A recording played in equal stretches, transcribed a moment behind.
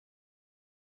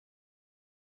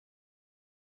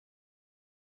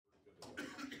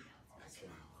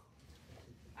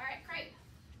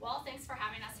Well, thanks for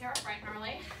having us here bright and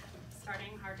early,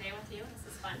 starting our day with you.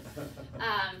 This is fun.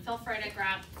 Feel free to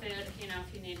grab food,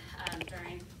 if you need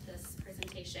during this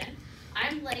presentation.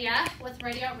 I'm Lydia with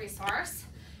RadioResource,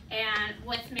 and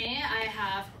with me I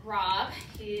have Rob.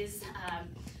 He's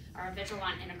our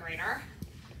Avigilon integrator.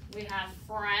 We have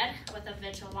Fred with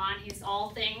Avigilon. He's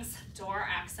all things door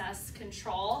access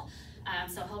control.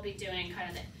 So he'll be doing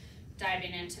kind of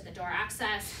diving into the door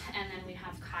access, and then we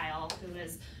have Kyle, who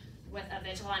is with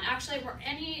Avigilon. Actually,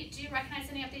 do you recognize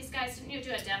any of these guys? Didn't you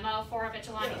do a demo for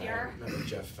Avigilon here? Remember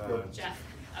Jeff. Jeff.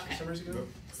 Okay. Summers ago.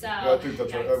 So yeah, I think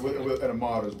that's right. And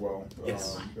Ahmad as well.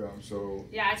 Yes.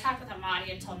 Yeah, I talked with Ahmad.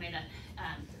 He had told me that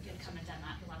he had come and done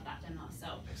that. He loved that demo.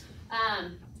 So,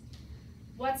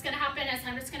 what's going to happen is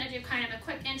I'm just going to do kind of a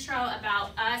quick intro about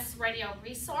us,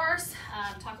 RadioResource.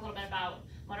 Talk a little bit about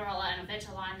Motorola and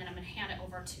Avigilon. Then I'm going to hand it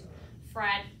over to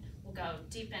Fred. We'll go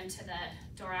deep into the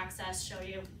door access, show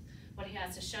you what he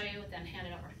has to show you, then hand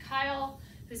it over to Kyle,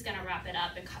 who's going to wrap it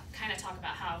up and kind of talk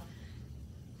about how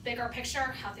bigger picture,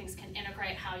 how things can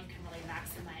integrate, how you can really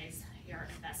maximize your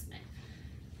investment.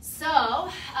 So,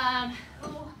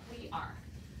 who we are.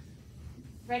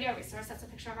 RadioResource, that's a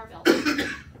picture of our building.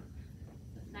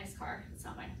 Nice car, it's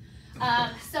not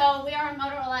mine. So we are a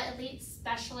Motorola Elite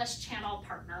Specialist Channel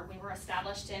Partner. We were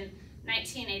established in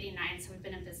 1989, so we've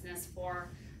been in business for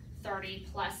 30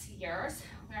 plus years.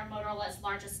 We are Motorola's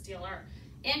largest dealer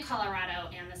in Colorado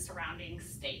and the surrounding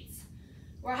states.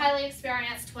 We're highly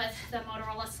experienced with the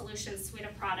Motorola Solutions suite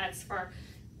of products for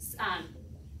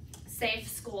safe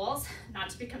schools,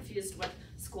 not to be confused with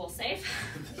School Safe,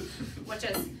 which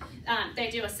is, they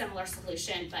do a similar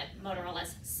solution, but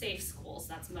Motorola's Safe Schools,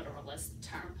 that's Motorola's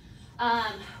term.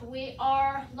 We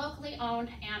are locally owned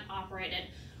and operated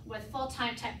with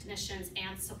full-time technicians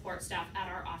and support staff at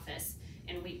our office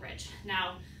in Wheat Ridge.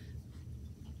 Now,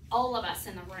 all of us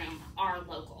in the room are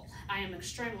local. I am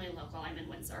extremely local. I'm in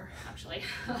Windsor, actually.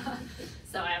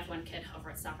 So I have one kid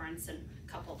over at Severance and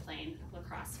a couple playing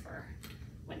lacrosse for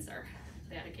Windsor.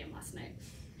 They had a game last night.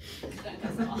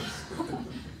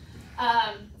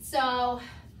 So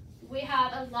we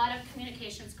have a lot of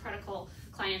communications critical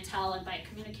clientele, and by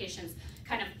communications,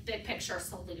 kind of big picture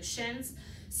solutions.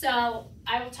 So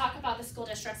I will talk about the school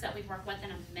districts that we work with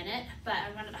in a minute, but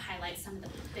I wanted to highlight some of the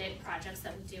big projects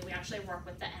that we do. We actually work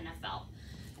with the NFL.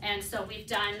 And so we've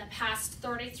done the past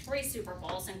 33 Super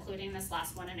Bowls, including this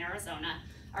last one in Arizona.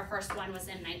 Our first one was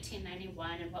in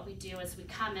 1991, and what we do is we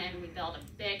come in, we build a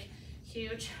big,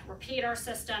 huge repeater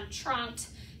system, trunked,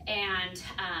 and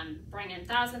bring in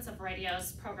thousands of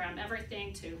radios, program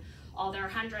everything to all their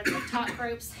hundreds of talk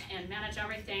groups, and manage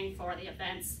everything for the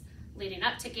events leading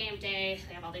up to game day.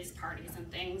 They have all these parties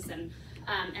and things, and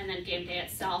then game day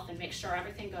itself, and make sure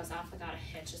everything goes off without a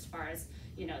hitch as far as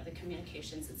the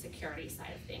communications and security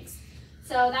side of things.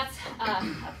 So that's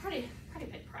a pretty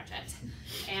big project,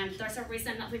 and there's a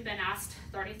reason that we've been asked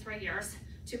 33 years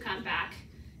to come back,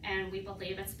 and we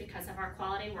believe it's because of our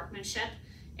quality workmanship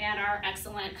and our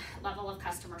excellent level of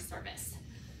customer service.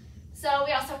 So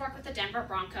we also work with the Denver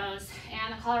Broncos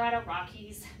and the Colorado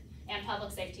Rockies and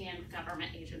public safety and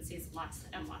government agencies, lots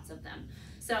and lots of them.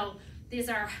 So these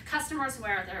are customers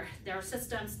where their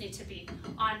systems need to be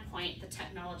on point, the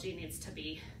technology needs to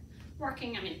be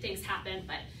working. I mean, things happen,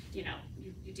 but you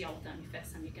deal with them, you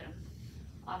fix them, you get them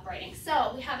operating.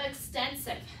 So we have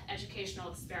extensive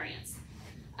educational experience.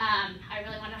 I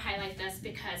really want to highlight this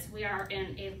because we are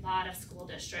in a lot of school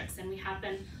districts, and we have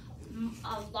been,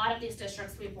 a lot of these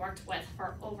districts we've worked with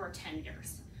for over 10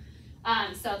 years.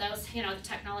 So those, the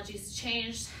technology's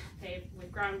changed,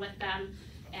 we've grown with them,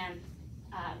 and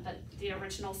but the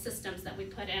original systems that we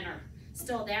put in are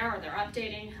still there, or they're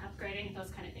updating, upgrading, those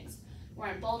kind of things. We're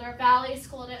in Boulder Valley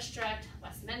School District,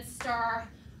 Westminster,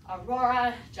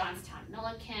 Aurora, Johnstown,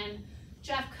 Milliken,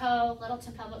 Jeffco,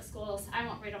 Littleton Public Schools. I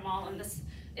won't read them all, and this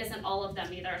isn't all of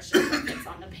them either, it's just what fits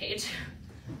on the page.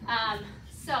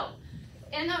 So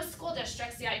in those school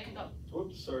districts, yeah, you can go.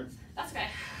 Oops, sorry. That's okay.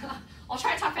 I'll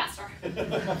try to talk faster.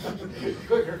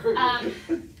 Quicker.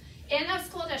 In those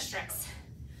school districts,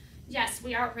 yes,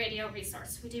 we are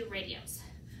RadioResource. We do radios.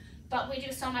 But we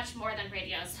do so much more than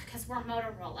radios because we're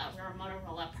Motorola. We're a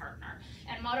Motorola partner.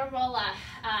 And Motorola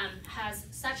has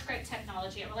such great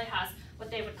technology. It really has what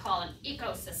they would call an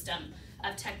ecosystem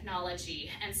of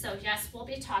technology. And so, yes, we'll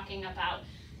be talking about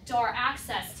door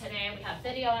access today. We have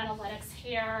video analytics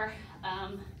here.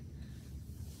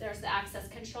 There's the access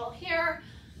control here.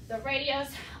 The radios.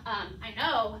 I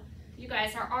know you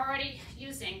guys are already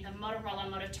using the Motorola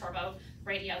MotoTurbo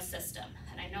radio system.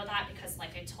 And I know that because,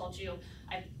 like I told you,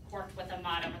 I've worked with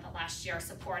Ahmad over the last year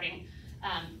supporting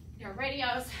your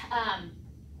radios.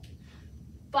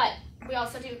 But We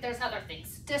also do, there's other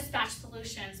things, dispatch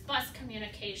solutions, bus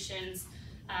communications,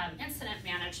 incident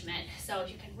management. So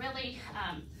you can really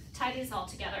tie these all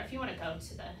together. If you want to go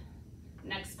to the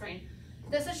next screen.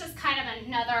 This is just kind of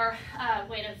another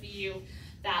way to view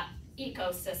that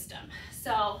ecosystem.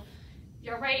 So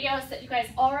your radios that you guys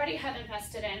already have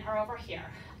invested in are over here.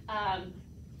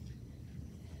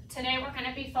 Today we're going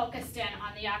to be focused in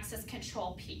on the access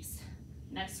control piece.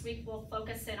 Next week we'll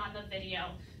focus in on the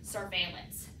video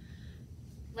surveillance.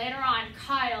 Later on,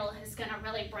 Kyle is going to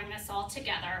really bring this all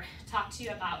together, talk to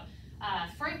you about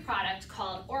a free product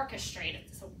called Orchestrate.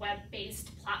 It's a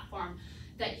web-based platform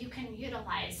that you can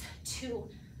utilize to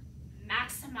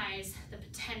maximize the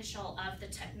potential of the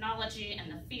technology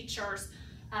and the features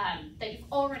that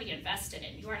you've already invested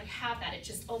in. You already have that. It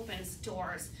just opens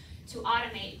doors to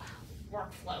automate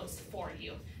workflows for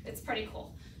you. It's pretty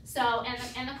cool. So,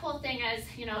 and the cool thing is,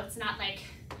 you know, it's not like,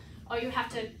 oh, you have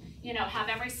to, you know, have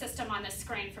every system on the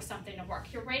screen for something to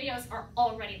work. Your radios are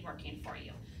already working for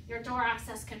you. Your door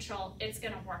access control, it's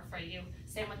gonna work for you.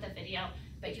 Same with the video,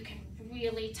 but you can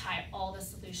really tie all the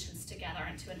solutions together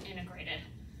into an integrated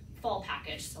full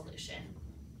package solution.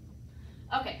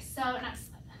 Okay, so next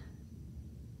slide.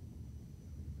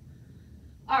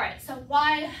 All right, so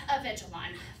why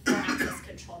Avigilon for access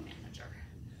control manager?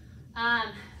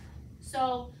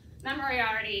 So remember I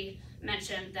already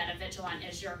mentioned that Avigilon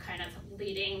is your kind of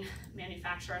leading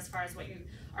manufacturer as far as what you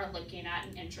are looking at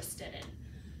and interested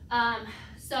in.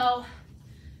 So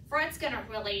Fred's gonna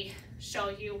really show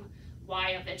you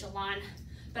why Avigilon,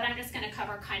 but I'm just gonna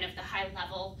cover kind of the high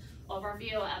level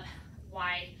overview of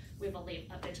why we believe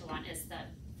Avigilon is the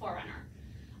forerunner.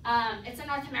 It's a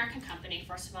North American company,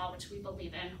 first of all, which we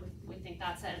believe in. We think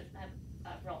that's a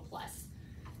real plus.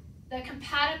 The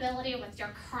compatibility with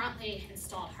your currently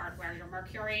installed hardware, your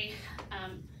Mercury,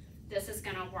 this is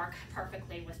gonna work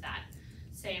perfectly with that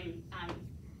same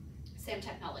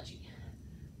technology.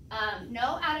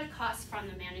 No added cost from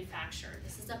the manufacturer.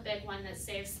 This is a big one that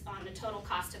saves on the total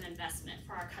cost of investment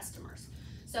for our customers.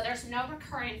 So there's no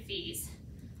recurring fees,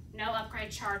 no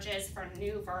upgrade charges for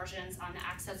new versions on the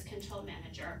access control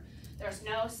manager. There's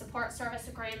no support service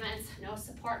agreements, no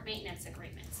support maintenance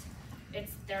agreements.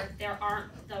 There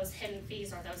aren't those hidden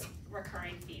fees or those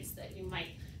recurring fees that you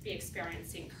might be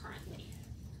experiencing currently.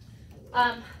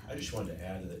 I just wanted to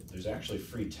add that there's actually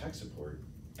free tech support.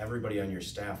 Everybody on your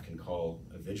staff can call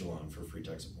Avigilon for free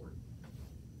tech support.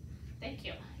 Thank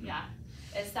you. Yeah.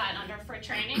 Is that under free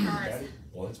training or?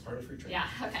 Well, that's part of free training.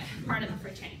 Yeah, okay, part of the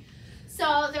free training.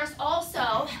 So there's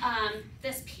also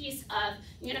this piece of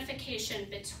unification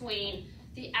between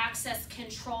the access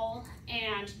control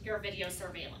and your video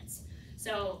surveillance.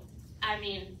 So, I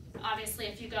mean, obviously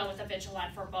if you go with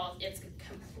Avigilon for both, it's a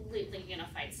completely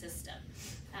unified system.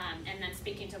 And then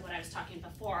speaking to what I was talking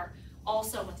before,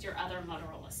 also with your other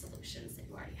Motorola solutions that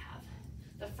you already have.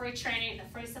 The free training, the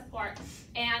free support,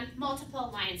 and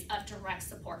multiple lines of direct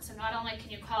support. So not only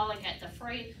can you call and get the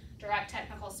free direct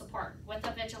technical support with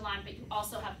Avigilon, but you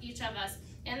also have each of us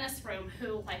in this room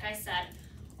who, like I said,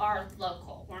 are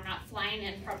local. We're not flying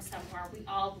in from somewhere. We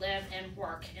all live and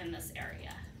work in this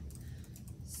area.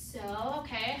 So,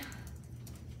 okay,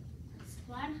 next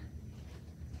one.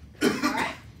 All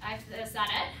right, is that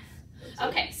it?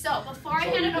 Okay, so before I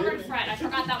hand it over to Fred, I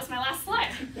forgot that was my last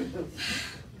slide.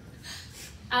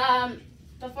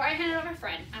 Before I hand it over to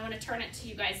Fred, I want to turn it to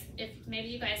you guys. If maybe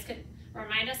you guys could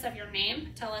remind us of your name,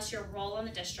 tell us your role in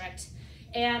the district,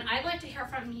 and I'd like to hear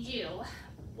from you.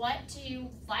 What do you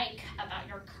like about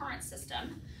your current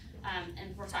system?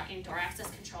 And we're talking door access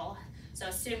control. So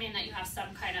assuming that you have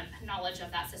some kind of knowledge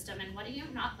of that system, and what do you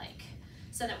not like?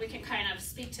 So that we can kind of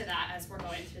speak to that as we're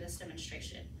going through this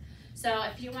demonstration. So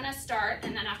if you want to start,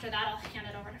 and then after that, I'll hand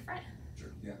it over to Fred. Sure.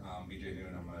 Yeah, BJ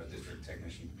Noon, I'm a district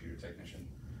technician, computer technician.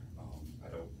 I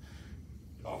don't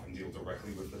often deal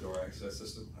directly with the door access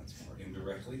system. That's more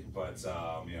indirectly, but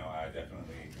you know, I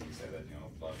definitely can say that, you know,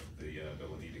 love the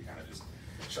ability to kind of just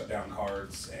shut down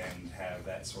cards and have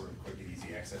that sort of quick and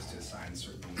easy access to assign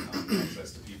certain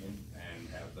access to people and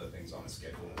have the things on a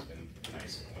schedule. Has been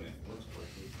nice when it works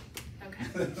correctly. Okay.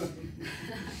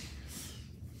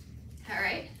 All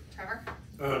right, Trevor.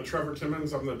 Trevor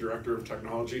Timmons, I'm the Director of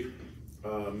Technology.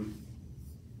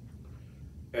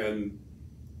 And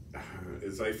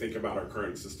as I think about our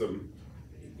current system,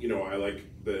 you know, I like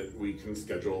that we can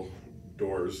schedule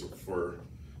doors for,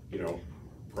 you know,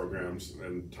 programs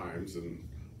and times and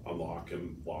unlock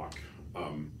and lock.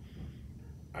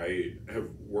 I have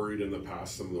worried in the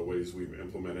past some of the ways we've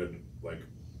implemented like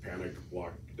panic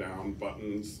lockdown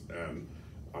buttons, and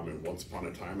once upon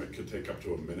a time it could take up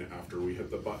to a minute after we hit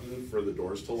the button for the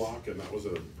doors to lock, and that was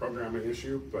a programming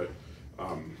issue. But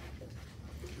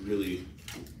really,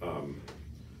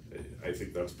 I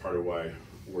think that's part of why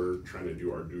we're trying to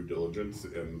do our due diligence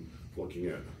and looking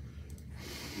at,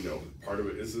 you know, part of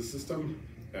it is the system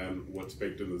and what's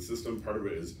baked into the system. Part of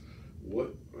it is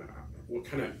what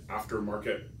kind of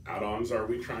aftermarket add-ons are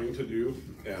we trying to do,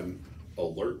 and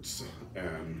alerts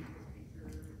and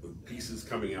pieces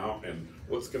coming out, and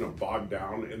what's going to bog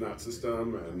down in that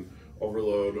system and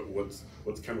overload, what's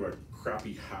kind of a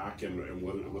crappy hack, and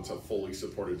what's a fully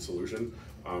supported solution,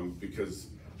 because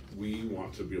we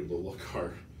want to be able to look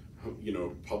our, you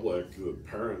know, public, the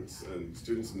parents and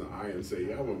students in the eye and say,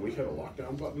 yeah, when we hit a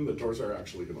lockdown button, the doors are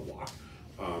actually going to lock,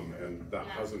 and that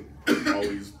hasn't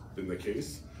always been the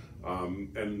case,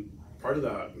 and part of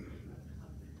that,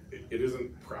 it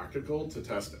isn't practical to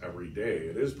test every day.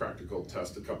 It is practical to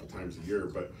test a couple times a year,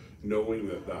 but knowing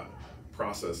that that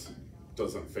process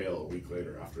doesn't fail a week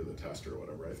later after the test or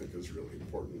whatever, I think is really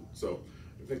important. So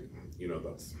I think, you know,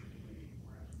 that's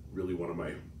really one of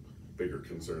my bigger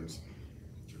concerns.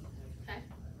 Okay.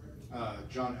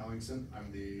 John Ellingson,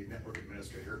 I'm the network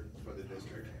administrator for the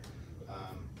district.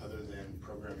 Other than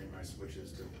programming my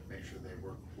switches to make sure they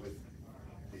work with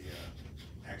the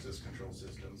access control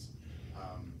systems,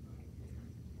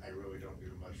 I really don't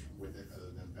do much with it other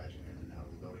than badging in and out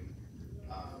of the building.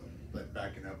 But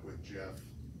backing up with Jeff,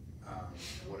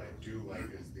 what I do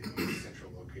like is the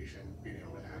central location, being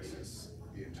able to access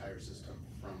the entire system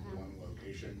from one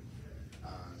location,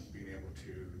 being able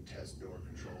to test door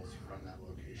controls from that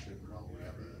location while we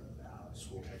have a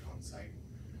school tech on site.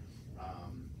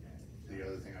 The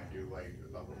other thing I do like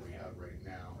about what we have right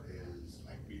now is,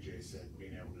 like BJ said,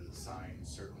 being able to assign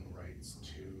certain rights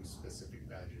to specific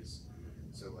badges.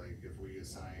 So like if we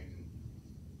assign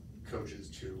coaches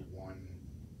to one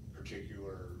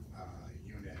particular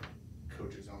unit,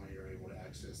 coaches only are able to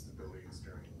access the buildings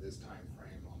during this time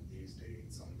frame on these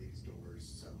dates on these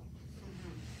doors. So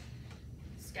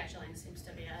Scheduling seems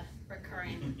to be a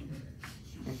recurring.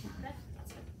 Okay,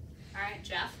 that's good. All right,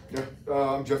 Jeff. Yeah,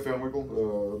 I'm Jeff Van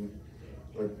Winkle. I'm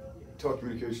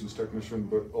telecommunications technician,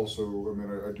 but also, I mean,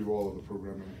 I do all of the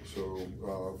programming. So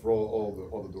for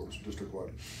all the doors, district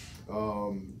wide.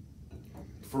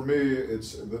 For me,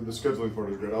 it's the scheduling part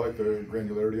is great. I like the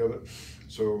granularity of it.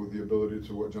 So the ability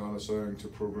to, what John is saying, to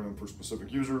program for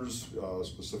specific users,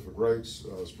 specific rights,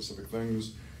 specific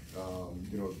things.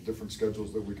 You know, different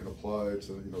schedules that we can apply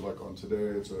to, you know, like on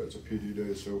today, it's a PD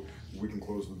day, so we can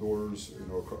close the doors, you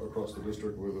know, across the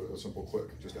district with a simple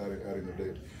click, just adding the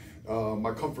date.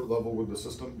 My comfort level with the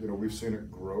system, you know, we've seen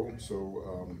it grow.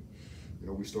 So, you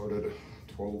know, we started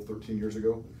 12, 13 years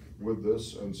ago with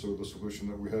this, and so the solution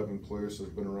that we have in place has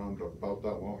been around about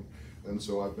that long. And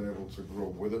so I've been able to grow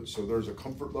with it. So there's a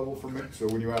comfort level for me. So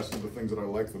when you ask me the things that I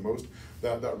like the most,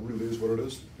 that really is what it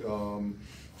is.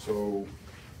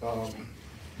 I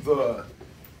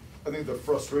think the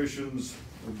frustrations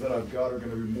that I've got are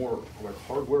going to be more like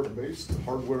hardware based.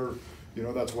 Hardware, you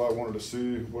know, that's why I wanted to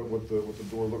see what the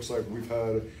door looks like. We've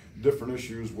had different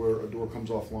issues where a door comes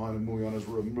offline and Mulian is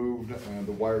removed and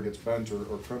the wire gets bent or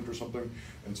crimped or something.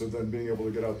 And so then being able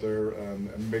to get out there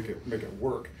and make it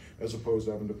work, as opposed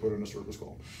to having to put in a service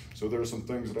call. So there are some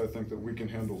things that I think that we can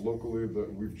handle locally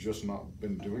that we've just not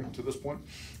been doing to this point.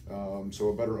 So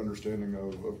a better understanding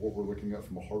of what we're looking at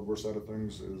from a hardware side of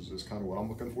things is kind of what I'm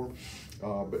looking for.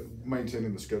 But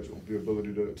maintaining the schedule, the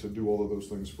ability to do all of those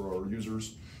things for our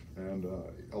users and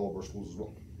all of our schools as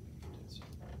well.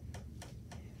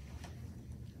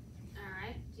 All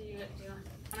right, do you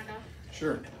want to go?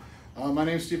 sure. My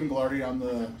name is Stephen Glardy. I'm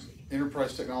the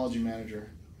Enterprise Technology Manager.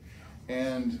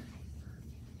 And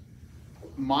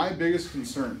my biggest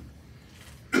concern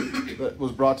that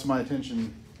was brought to my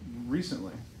attention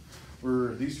recently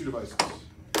were these two devices.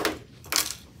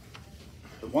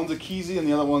 One's a Keezy and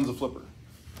the other one's a Flipper.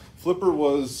 Flipper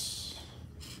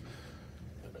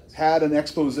had an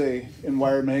expose in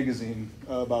Wired magazine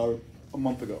about a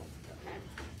month ago,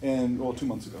 and 2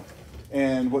 months ago.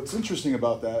 And what's interesting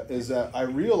about that is that I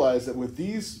realized that with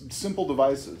these simple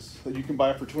devices that you can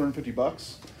buy for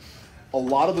 $250, a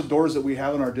lot of the doors that we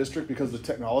have in our district, because of the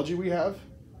technology we have,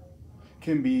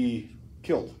 can be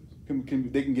killed.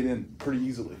 They can get in pretty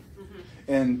easily.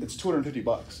 And it's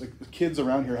 $250. Like, the kids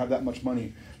around here have that much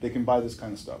money, they can buy this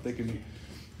kind of stuff. They can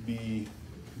be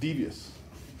devious.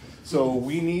 So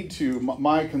we need to,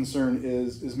 my concern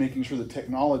is making sure that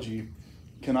technology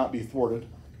cannot be thwarted.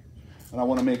 And I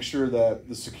want to make sure that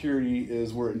the security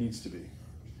is where it needs to be.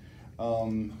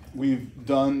 We've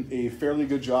done a fairly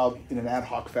good job in an ad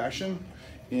hoc fashion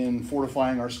in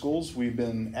fortifying our schools. We've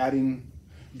been adding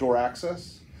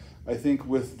DoorAccess. I think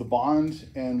with the bond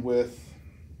and with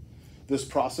this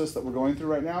process that we're going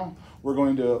through right now, we're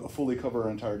going to fully cover our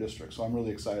entire district. So I'm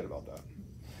really excited about that.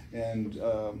 And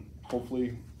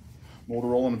hopefully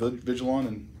Motorola and Avigilon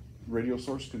and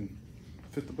RadioSource can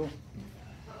fit the bill.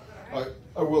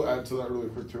 I will add to that really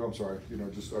quick too, I'm sorry,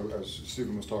 just as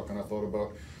Stephen was talking, I thought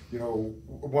about,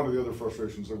 one of the other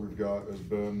frustrations that we've got has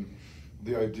been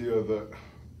the idea that,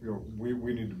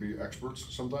 we need to be experts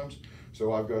sometimes.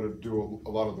 So I've got to do a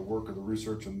lot of the work of the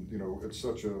research, and it's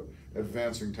such a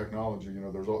advancing technology.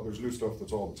 There's new stuff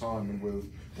that's all the time, and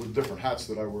with different hats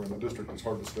that I wear in the district, it's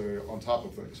hard to stay on top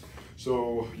of things.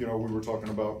 So we were talking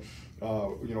about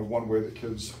one way that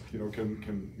kids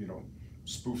can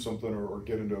spoof something or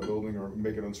get into a building or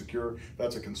make it unsecure.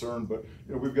 That's a concern, but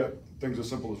we've got things as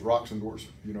simple as rocks and doors.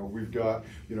 We've got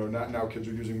now kids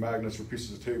are using magnets or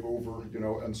pieces of tape over,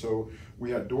 and so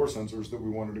we had door sensors that we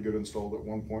wanted to get installed at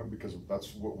one point because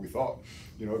that's what we thought.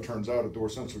 It turns out a door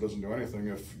sensor doesn't do anything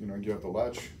if you have the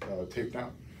latch taped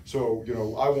down. So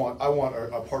I want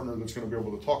a partner that's going to be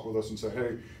able to talk with us and say,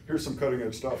 hey, here's some cutting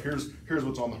edge stuff. Here's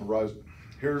what's on the horizon.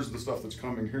 Here's the stuff that's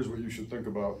coming. Here's what you should think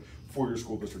about for your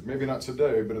school district. Maybe not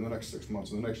today, but in the next 6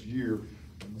 months, in the next year,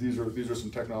 these are some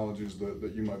technologies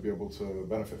that you might be able to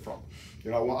benefit from.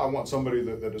 I want somebody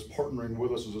that is partnering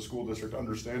with us as a school district,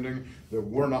 understanding that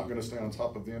we're not going to stay on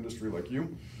top of the industry like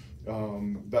you.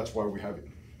 That's why we have you.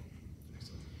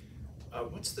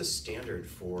 What's the standard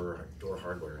for door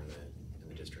hardware in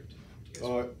the district?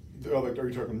 Are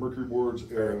you talking Mercury boards?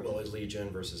 Well, Legion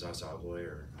versus Asa Abloy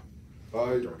or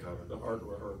The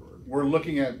hardware. We're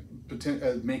looking at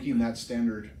making that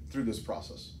standard through this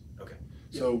process. Okay.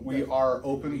 So we are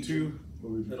open to.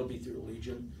 It'll be through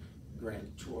Legion,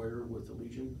 Grant Troyer with the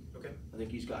Legion. Okay. I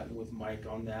think he's gotten with Mike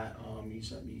on that. He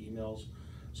sent me emails.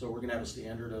 So we're gonna have a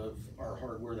standard of our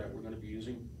hardware that we're gonna be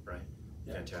using. Right.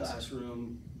 Yeah, Fantastic.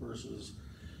 classroom versus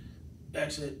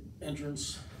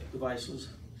entrance devices.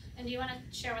 And do you want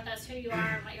to share with us who you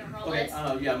are and what your role Okay,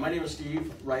 is? yeah, my name is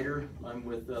Steve Ryder. I'm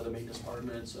with the maintenance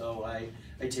department, so I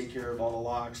take care of all the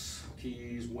locks,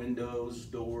 keys, windows,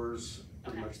 doors,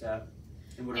 pretty Okay. much that,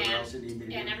 and whatever else they need me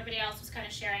to do. And everybody else was kind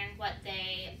of sharing what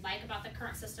they like about the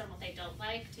current system, what they don't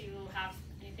like. Do you have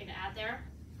anything to add there?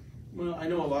 Well, I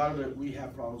know a lot of it, we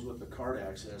have problems with the card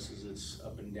access, is it's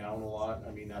up and down a lot.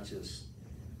 I mean, that's just,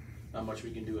 not much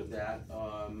we can do with that.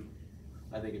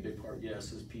 I think a big part,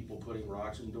 yes, is people putting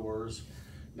rocks in doors,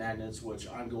 magnets, which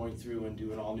I'm going through and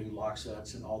doing all new lock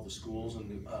sets in all the schools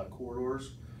and the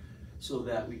corridors, so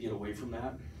that we get away from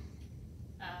that.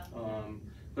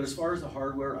 But as far as the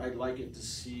hardware, I'd like it to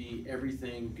see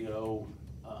everything go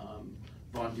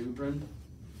Von Duprin.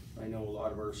 I know a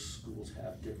lot of our schools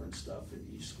have different stuff in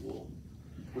each school,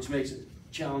 which makes it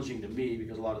challenging to me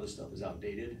because a lot of the stuff is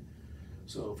outdated.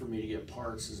 So for me to get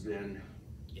parts has been,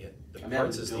 Yeah, the I'm parts having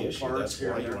is to the build issue. parts That's here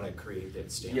why and you there. want to create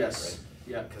that standard, yes, right?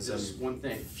 yeah, Because just one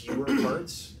thing. Fewer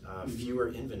parts, fewer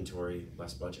inventory,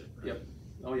 less budget. Right? Yep.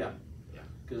 Oh yeah. Yeah.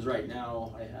 Because right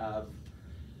now I have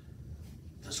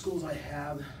the schools. I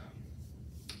have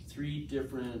 3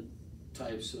 different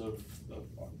types of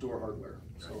door hardware.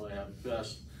 So Right. I have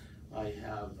Best, I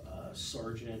have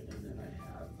Sargent, and then I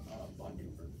have Von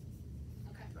Duprin.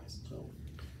 Okay. Nice. So,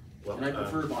 Well, and I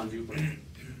prefer Von Duprin.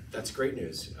 That's great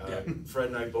news. Yeah. Fred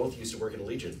and I both used to work at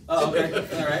Legion. Oh, okay.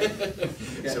 All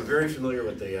right. So very familiar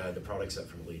with the product set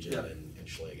from Legion Yep. and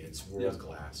Schleg. It's world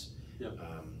class. Yep.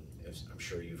 I'm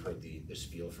sure you've heard the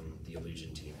spiel from the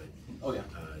Legion team, but Oh yeah.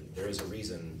 there is a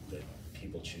reason that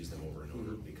people choose them over and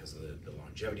over because of the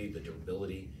longevity, the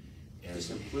durability, and The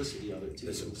simplicity of it too.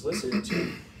 the simplicity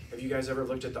too. Have you guys ever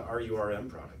looked at the RURM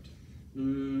product?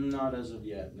 Not as of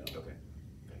yet, no. Okay,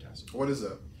 fantastic. What is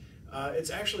that? It's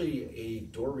actually a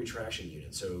door retraction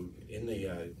unit. So in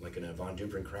the like in a Von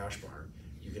Duprin crash bar,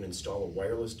 you can install a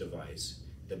wireless device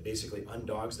that basically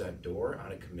undogs that door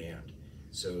on a command.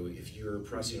 So if you're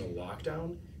pressing a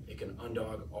lockdown, it can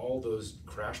undog all those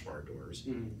crash bar doors.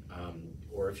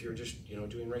 Or if you're just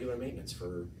doing regular maintenance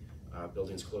for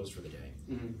buildings closed for the day,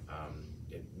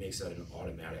 it makes that an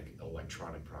automatic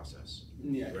electronic process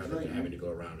Yeah. rather than having to go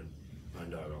around and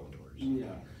undog all the doors.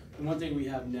 Yeah. And one thing we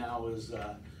have now is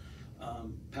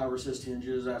power assist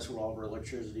hinges. That's where all of our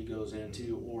electricity goes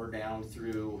into, or down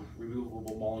through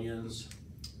removable mullions.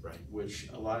 Right. Which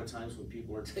a lot of times when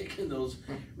people are taking those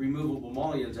removable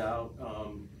mullions out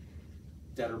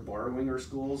that are borrowing our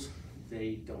schools,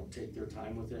 they don't take their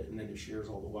time with it, and then it shears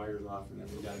all the wires off, and then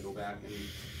we got to go back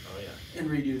and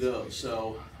redo those.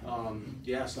 So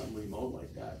yeah, something remote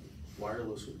like that,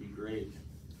 wireless would be great.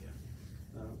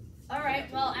 Yeah. All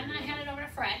right, well, I'm gonna hand it over to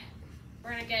Fred.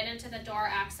 we're gonna get into the door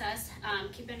access.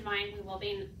 Keep in mind, we will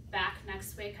be back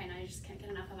next week. I know you just can't get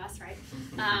enough of us, right?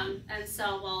 And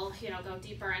so we'll, go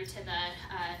deeper into the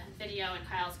video, and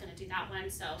Kyle's gonna do that one.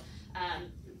 So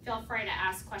feel free to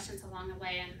ask questions along the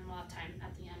way, and we'll have time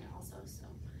at the end also. So,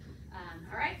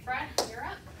 all right, Fred, you're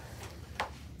up.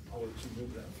 I'll let you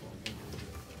move that for me.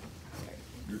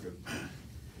 You're good.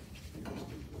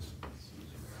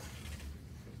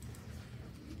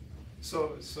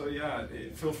 So yeah,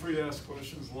 feel free to ask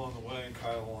questions along the way, and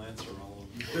Kyle will answer all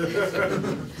of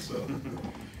them.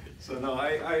 So no,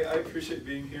 I appreciate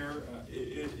being here.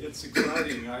 It's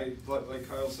exciting. Like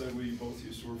Kyle said, we both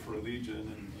used to work for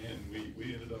Legion, and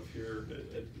we ended up here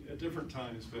at different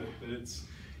times, but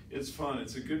it's fun.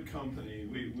 It's a good company.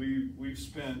 We've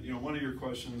spent, one of your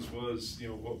questions was,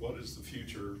 what is the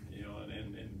future,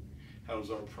 and how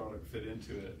does our product fit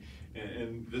into it?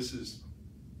 And this is,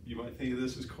 you might think of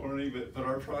this as corny, but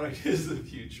our product is the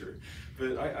future.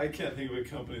 But I can't think of a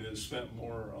company that's spent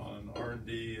more on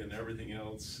R&D and everything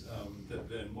else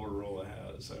than Motorola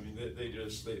has. I mean,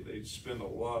 they spend a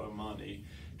lot of money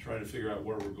trying to figure out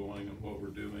where we're going and what we're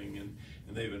doing, and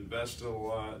they've invested a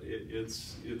lot.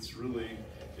 It's really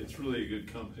a good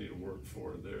company to work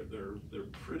for. They're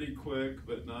pretty quick,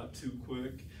 but not too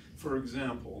quick. For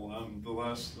example, the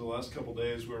last couple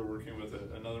days we were working with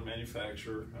another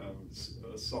manufacturer,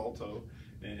 Salto,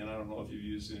 and I don't know if you've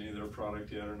used any of their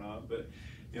product yet or not, but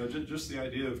just the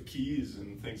idea of keys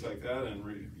and things like that, and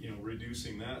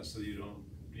reducing that so you don't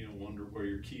wonder where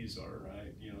your keys are, right?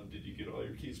 Did you get all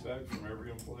your keys back from every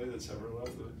employee that's ever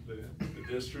left the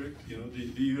district? Do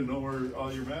you even know where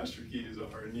all your master keys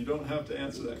are? And you don't have to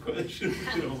answer that question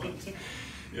if you don't want to.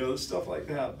 Stuff like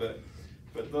that. But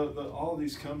all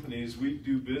these companies, we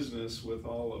do business with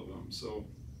all of them. So,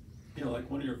 like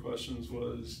one of your questions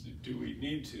was, do we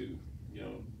need to?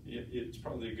 It's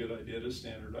probably a good idea to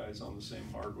standardize on the same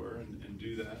hardware and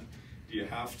do that. Do you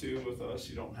have to with us?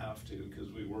 You don't have to, because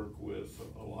we work with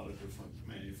a lot of different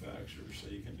manufacturers, so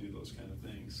you can do those kind of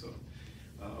things. So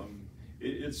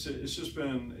it's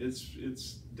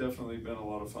definitely been a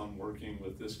lot of fun working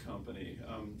with this company.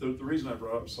 The reason I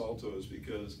brought up Salto is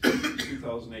because in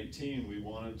 2018 we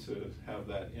wanted to have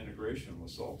that integration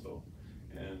with Salto,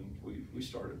 and we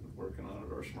started working on it.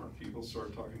 Our smart people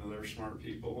started talking to their smart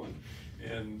people,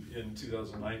 and in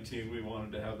 2019 we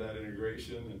wanted to have that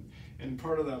integration, and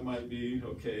part of that might be,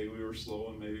 okay, we were slow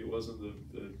and maybe it wasn't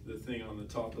the thing on the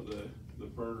top of the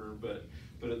burner, but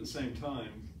at the same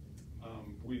time,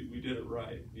 we did it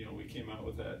right. We came out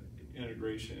with that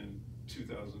integration in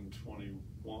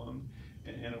 2021,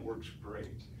 and it works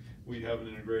great. We have an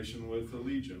integration with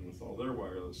Legion with all their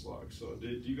wireless locks. So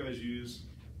did you guys use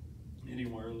any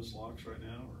wireless locks right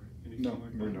now, or anything like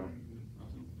that? No, we don't.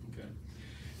 Nothing? Okay.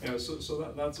 Yeah, so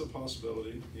that's a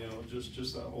possibility.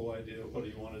 Just that whole idea of what do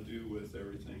you want to do with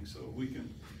everything. So we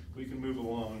can move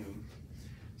along. And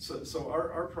so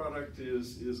our product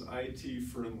is IT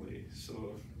friendly.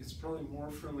 So it's probably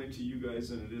more friendly to you guys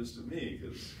than it is to me,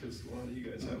 because a lot of you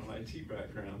guys have an IT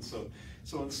background. So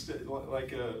instead,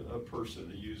 like a person,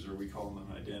 a user, we call them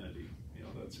an identity.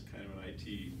 That's a kind of an IT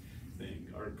thing.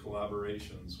 Our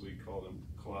collaborations, we call them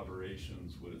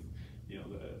collaborations with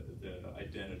the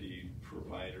identity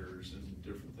providers and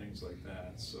different things like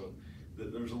that. So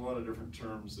there's a lot of different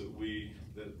terms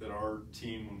that our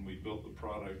team, when we built the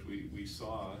product, we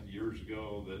saw years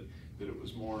ago that it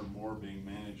was more and more being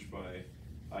managed by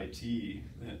IT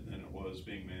than it was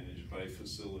being managed by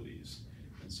facilities.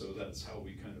 And so that's how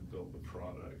we kind of built the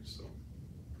product. So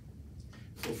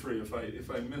feel free,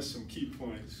 if I miss some key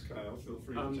points, Kyle, feel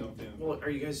free to jump in. Well, are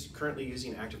you guys currently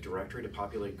using Active Directory to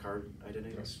populate card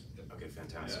identities? Yes. Okay,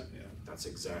 fantastic. Yeah. That's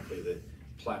exactly the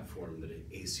platform that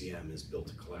ACM is built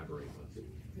to collaborate with.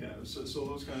 Yeah, so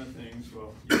those kind of things,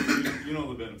 well, you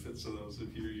know the benefits of those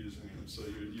if you're using them. So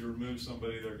you remove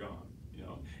somebody, they're gone.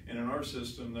 And in our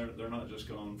system, they're not just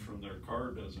gone from their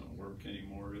card doesn't work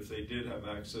anymore. If they did have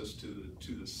access to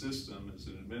the system as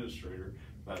an administrator,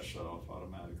 that's shut off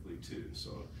automatically too.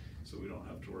 So we don't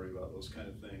have to worry about those kind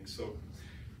of things. So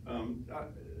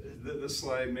the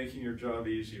slide, making your job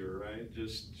easier, right?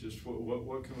 Just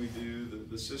what can we do?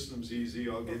 The system's easy.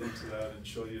 I'll get into that and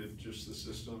show you just the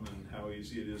system and how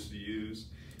easy it is to use.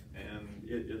 And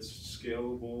it's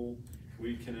scalable.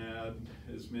 We can add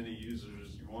as many users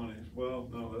as you want. Well,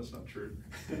 no, that's not true.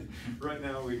 Right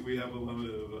now, we have a limit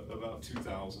of about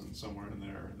 2,000, somewhere in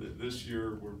there. This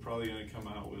year, we're probably going to come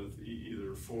out with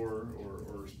either 4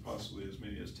 or possibly as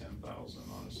many as 10,000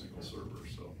 on a single server.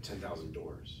 So 10,000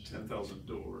 doors. 10,000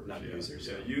 doors. Not users.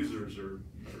 Yeah, users are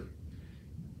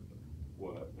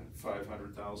what,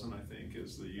 500,000, I think,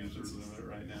 is the user limit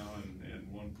right now, and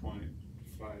 1.4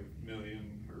 105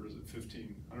 million, or is it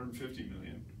 150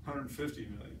 million? 150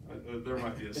 million. There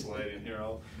might be a slide in here.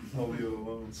 I'll leave it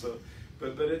alone. So,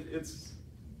 but it's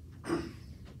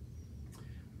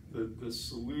the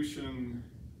solution.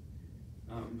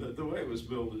 The way it was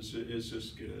built is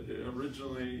just good.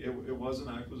 Originally, it was an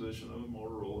acquisition of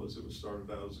Motorola, as it was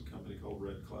started out as a company called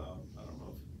Red Cloud. I don't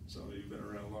know if some of you've been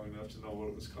around long enough to know what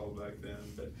it was called back then,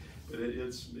 but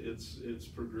it's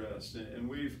progressed, and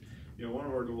we've, one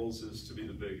of our goals is to be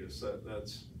the biggest.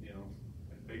 That's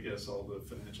I guess all the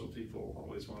financial people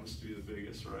always want us to be the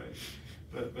biggest, right?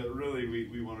 But really,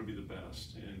 we want to be the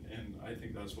best, and I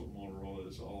think that's what Motorola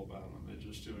is all about. They're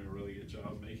just doing a really good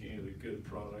job making it a good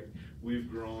product. We've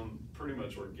grown pretty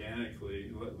much organically.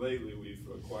 Lately, we've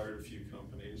acquired a few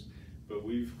companies, but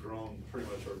we've grown pretty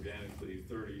much organically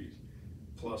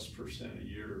 30+% a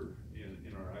year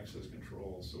in our access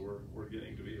control. So we're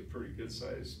getting to be a pretty good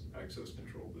sized access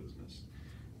control business.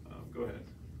 Go ahead.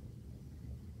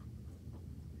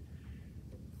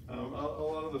 A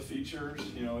lot of the features,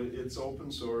 it's open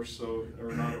source,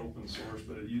 or not open source,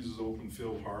 but it uses open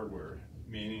field hardware,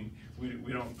 meaning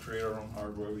we don't create our own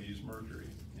hardware, we use Mercury.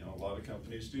 A lot of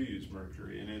companies do use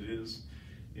Mercury, and it is,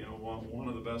 one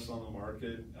of the best on the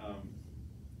market.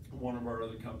 One of our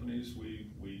other companies,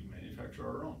 we manufacture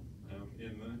our own.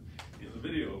 In the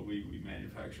video, we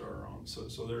manufacture our own.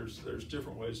 So there's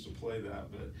different ways to play that,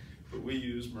 but we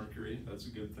use Mercury. That's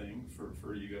a good thing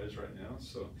for you guys right now.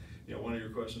 So, one of your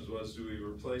questions was, do we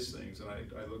replace things? And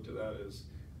I looked at that as,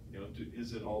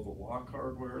 is it all the lock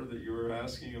hardware that you were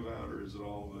asking about, or is it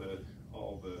all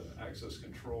the access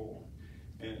control?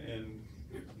 And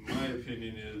my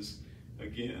opinion is,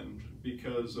 again,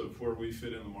 because of where we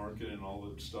fit in the market and all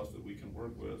the stuff that we can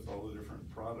work with, all the different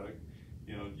product,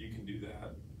 you can do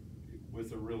that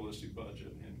with a realistic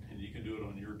budget, and you can do it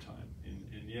on your time.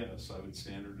 And yes, I would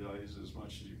standardize as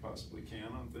much as you possibly can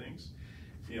on things,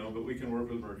 but we can work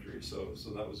with Mercury, so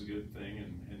that was a good thing,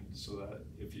 and so that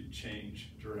if you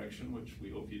change direction, which we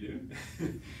hope you do,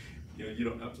 you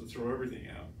don't have to throw everything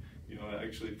out.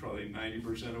 Actually probably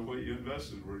 90% of what you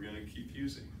invested we're going to keep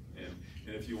using. And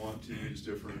if you want to use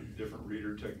different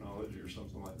reader technology or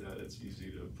something like that, it's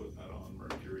easy to put that on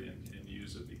Mercury and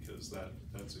use it, because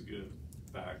that's a good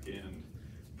back end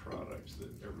product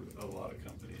that a lot of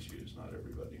companies use, not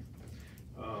everybody.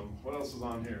 What else is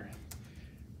on here?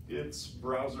 It's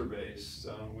browser based.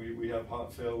 We have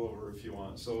hot failover if you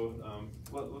want. So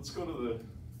let's go to the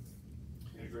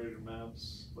integrated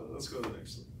maps. Let's go to the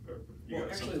next. Well,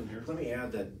 actually, let me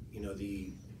add that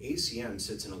the ACM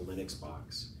sits in a Linux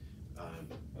box.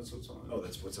 That's what's on it. Oh,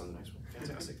 that's what's on the next one.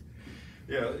 Fantastic.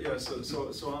 Yeah.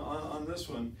 So on this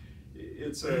one,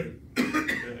 it's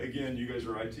again, you guys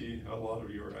are IT. A lot of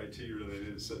you are IT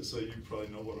related, so you probably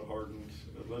know what a hardened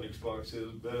Linux box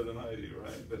is better than I do,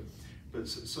 right? But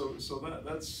so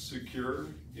that's secure.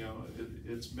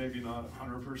 It's maybe not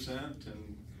 100%,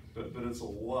 but it's a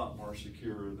lot more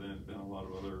secure than a lot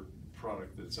of other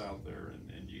product that's out there,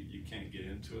 and you can't get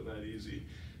into it that easy.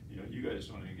 You guys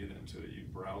don't even get into it. You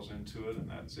browse into it, and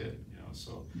that's it.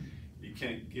 So you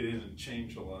can't get in and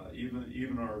change a lot.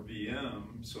 Even our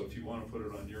VM. So if you want to put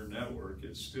it on your network,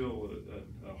 it's still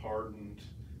a hardened.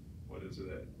 What is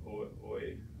it?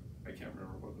 OI. I can't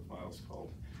remember what the file's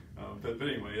called. But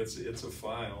anyway, it's a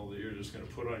file that you're just going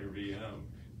to put on your VM.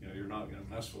 You're not going to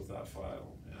mess with that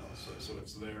file. So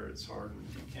it's there. It's hardened.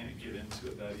 You can't get into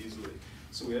it that easily.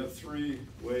 So we have 3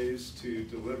 ways to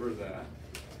deliver that.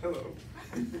 Hello.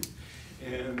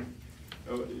 And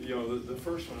the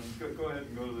first one, go ahead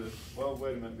and go to the, well,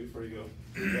 wait a minute before you go.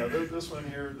 Yeah, this one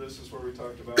here, this is where we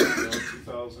talked about,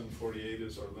 2048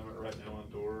 is our limit right now on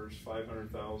doors,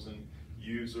 500,000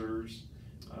 users,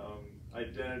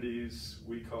 identities,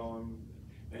 we call them,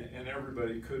 and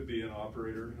everybody could be an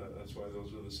operator. That's why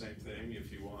those are the same thing,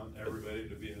 if you want everybody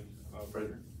to be an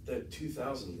operator. The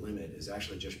 2,000 limit is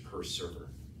actually just per server.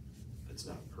 It's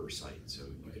not per site, so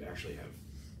you could actually have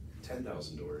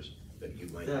 10,000 doors, but you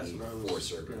might That's need what I 4 was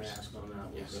servers. gonna ask on that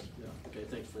one. Yes. Yeah, okay,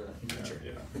 thanks for that. Sure.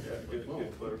 Yeah, good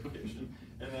clarification.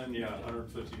 And then,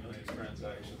 150 million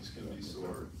transactions can be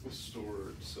stored,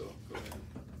 so go ahead.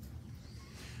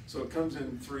 So it comes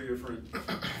in 3 different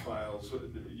files.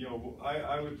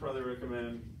 I would probably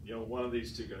recommend, one of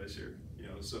these 2 guys here.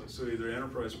 So either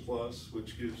Enterprise Plus,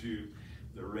 which gives you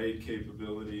the RAID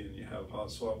capability, and you have hot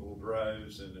swappable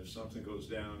drives, and if something goes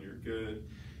down, you're good.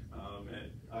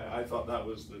 And I thought that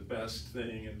was the best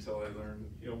thing until I learned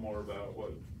more about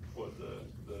what the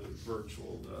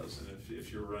virtual does, and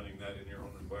if you're running that in your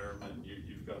own environment,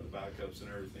 you've got the backups and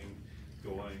everything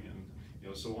going,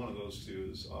 and so one of those 2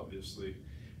 is obviously,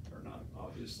 or not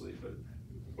obviously, but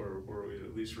where we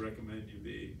at least recommend you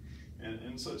be.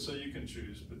 And so you can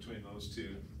choose between those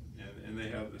two, and they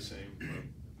have the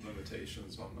same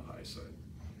limitations on the high side.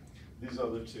 These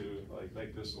other two,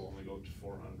 like this will only go up to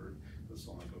 400, this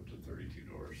will only go up to 32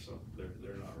 doors, so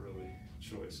they're not really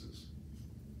choices.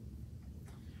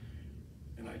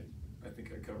 And I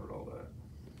think I covered all that.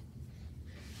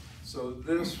 So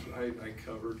this I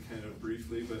covered kind of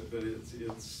briefly, but it's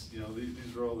you know,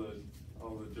 these are all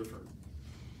the different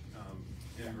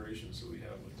integrations that we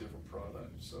have with different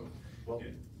products. So well,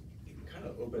 it kind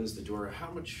of opens the door. How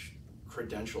much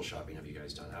credential shopping have you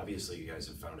guys done? Obviously, you guys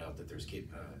have found out that there's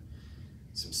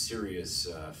some serious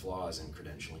flaws in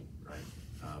credentialing, right?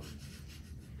 Have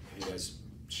you guys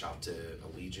shopped to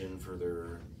Avigilon for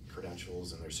their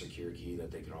credentials and their secure key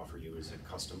that they can offer you as a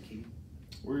custom key?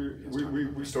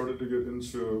 We started to get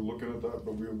into looking at that,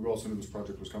 but we also knew this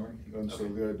project was coming, and so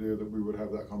the idea that we would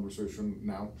have that conversation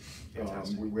now,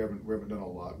 we haven't done a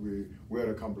lot. We had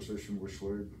a conversation with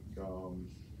Schlage,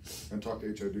 and talked to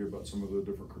HID about some of the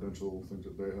different credential things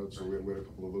that they had. So we had a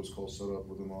couple of those calls set up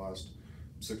within the last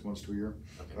 6 months to a year.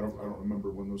 Okay. I don't remember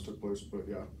when those took place, but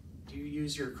yeah. Do you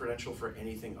use your credential for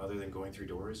anything other than going through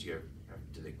doors?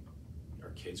 Are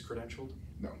kids credentialed?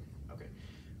 No. Okay.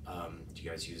 Do you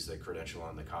guys use the credential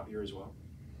on the copier as well?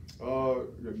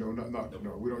 Yeah, no,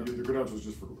 no. We don't. The credentials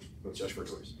just for doors. That's just for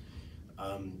doors.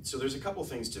 So there's a couple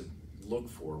things to look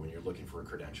for when you're looking for a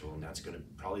credential, and that's going to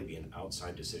probably be an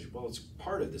outside decision. Well, it's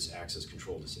part of this access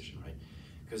control decision, right?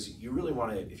 Because you really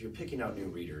want to, if you're picking out new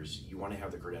readers, you want to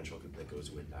have the credential that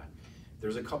goes with that.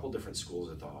 There's a couple different schools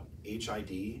of thought.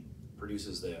 HID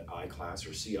produces the I-class or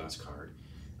CIOS card.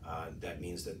 That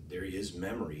means that there is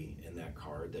memory in that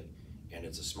card, and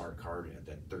it's a smart card at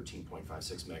that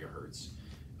 13.56 megahertz.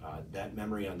 That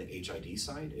memory on the HID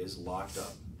side is locked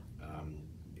up.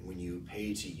 When you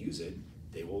pay to use it,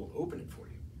 they will open it for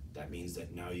you. That means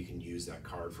that now you can use that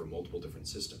card for multiple different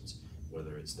systems,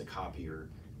 whether it's the copier,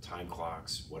 time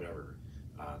clocks, whatever.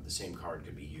 The same card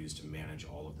could be used to manage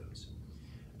all of those.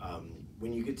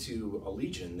 When you get to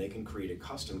Avigilon, they can create a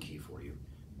custom key for you,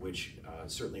 which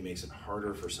certainly makes it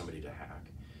harder for somebody to hack.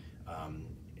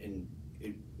 And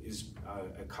it is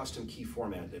a custom key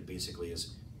format that basically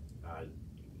is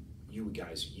you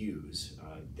guys use.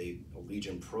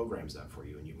 Avigilon programs that for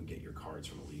you, and you can get your cards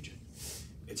from Avigilon.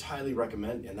 It's highly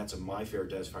recommended, and that's a MyFair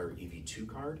DesFire EV2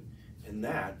 card, and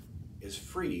that is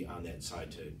free on that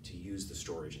side to use the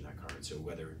storage in that card. So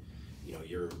whether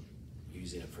you're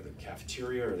using it for the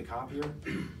cafeteria or the copier,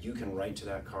 you can write to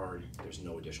that card. There's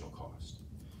no additional cost.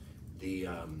 The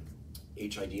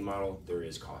HID model, there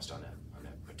is cost on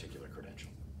that particular credential.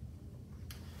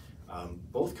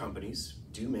 Both companies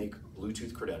do make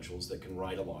Bluetooth credentials that can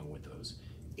ride along with those.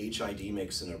 HID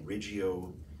makes an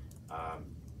Avigilon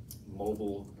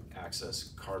mobile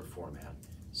access card format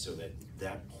so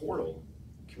that portal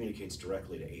communicates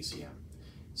directly to ACM.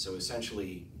 So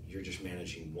essentially, you're just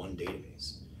managing one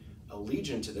database.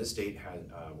 Avigilon to this date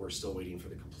we're still waiting for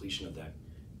the completion of that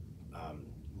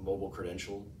mobile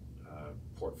credential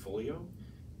portfolio.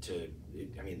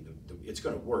 It's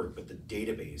going to work, but the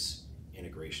database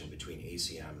integration between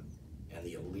ACM and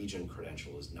the Avigilon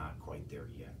credential is not quite there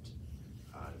yet.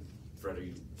 Fred,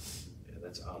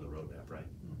 that's on the roadmap, right?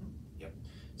 Mm-hmm. Yep.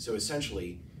 So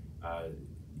essentially,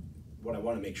 what I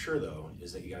want to make sure though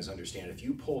is that you guys understand, if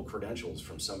you pull credentials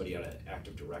from somebody out of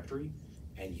Active Directory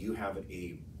and you have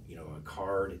a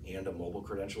card and a mobile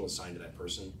credential assigned to that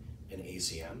person in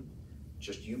ACM,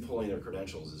 just you pulling their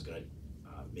credentials is going to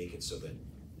make it so that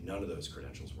none of those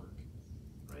credentials work,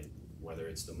 right? Whether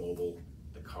it's the mobile,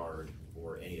 the card,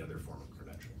 or any other form of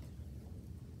credential.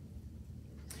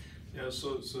 Yeah,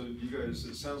 so you guys,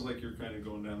 it sounds like you're kind of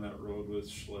going down that road with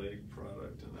Schlage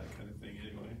product and that kind of thing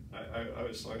anyway. I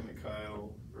was talking to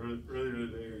Kyle earlier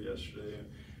today or yesterday,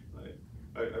 and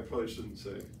I probably shouldn't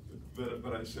say,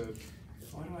 but I said,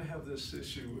 why do I have this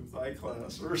issue with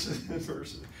I-class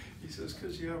versus, he says,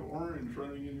 because you have orange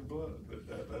running in your blood,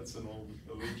 but that's an old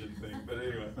Avigilon thing. But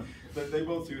anyway, but they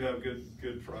both do have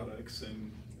good products,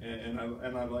 and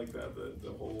I like that,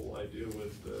 the whole idea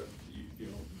with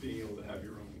being able to have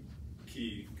your own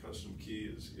key, custom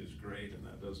key is great, and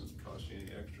that doesn't cost you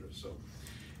any extra. So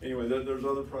anyway, there's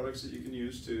other products that you can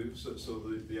use too. So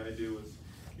the idea with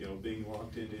being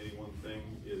locked into any one thing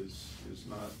is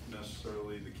not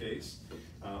necessarily the case.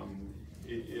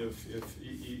 If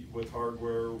with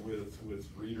hardware, with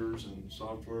readers and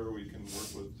software, we can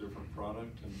work with different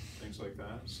product and things like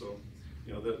that. So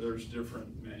there's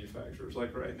different manufacturers.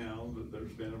 Like right now,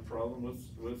 there's been a problem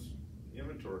with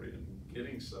inventory and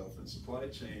getting stuff and supply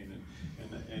chain,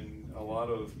 and a lot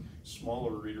of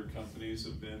smaller reader companies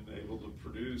have been able to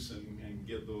produce and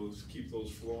keep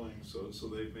those flowing. So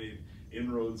they've made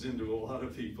inroads into a lot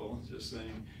of people, just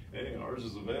saying, hey, ours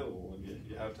is available, and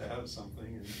you have to have something,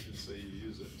 and you just say you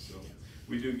use it. So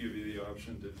we do give you the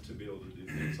option to be able to do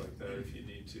things like that if you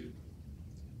need to.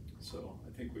 So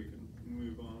I think we can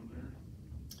move on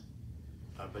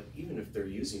there. But even if they're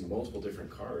using multiple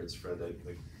different cards, for the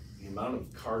amount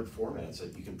of card formats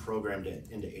that you can program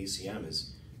into ACM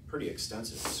is pretty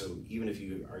extensive. So even if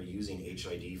you are using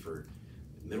HID for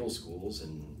middle schools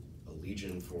and a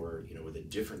Legion for, with a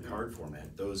different card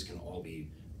format, those can all be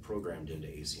programmed into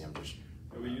ACM just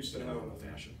we used to have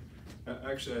fashion.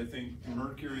 Actually, I think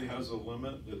Mercury has a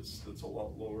limit that's a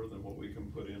lot lower than what we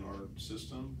can put in our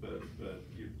system, but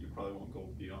you probably won't go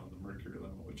beyond the Mercury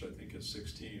limit, which I think is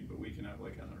 16, but we can have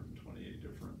like 128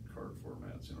 different card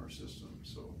formats in our system,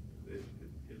 so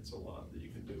it's a lot that you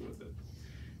can do with it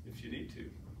if you need to.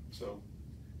 So,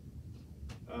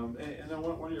 and then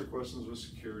one of your questions was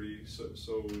security.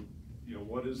 So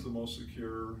what is the most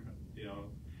secure?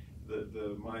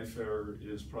 The MyFair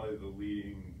is probably the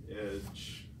leading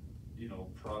edge,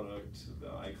 product. The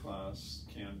I-Class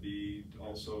can be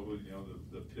also,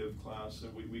 the PIV class,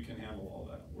 and we can handle all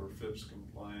that. We're FIPS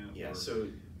compliant. Yeah, so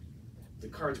the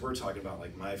cards we're talking about,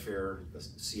 like MyFair, the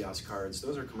CIOS cards,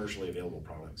 those are commercially available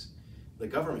products. The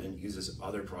government uses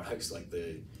other products like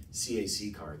the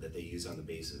CAC card that they use on the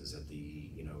bases at the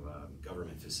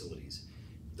government facilities.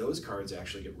 Those cards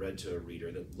actually get read to a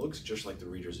reader that looks just like the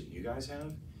readers that you guys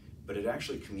have, but it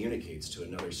actually communicates to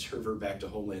another server back to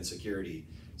Homeland Security.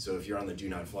 So if you're on the do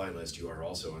not fly list, you are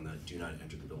also on the do not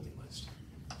enter the building list.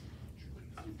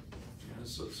 Yeah,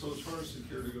 so as far as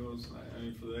security goes, I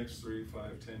mean, for the next 3,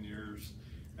 5, 10 years,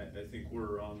 I think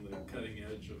we're on the cutting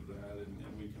edge of that, and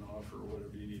we can offer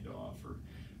whatever you need to offer.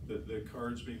 The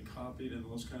cards being copied and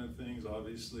those kind of things,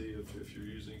 obviously, if you're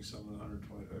using some of the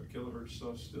 125 kilohertz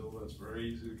stuff still, that's very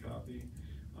easy to copy.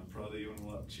 Probably even a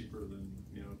lot cheaper than,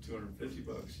 $250.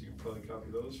 You can probably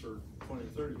copy those for 20 or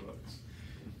 30 bucks.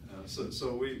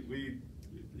 So we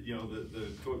going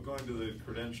to the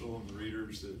credential and the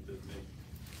readers that make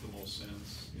the most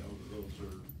sense, those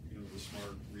are, the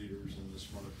smart readers and the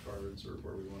smart cards are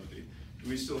where we want to be. Do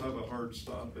we still have a hard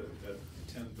stop at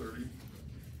 10:30?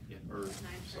 Yeah. Or,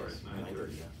 sorry,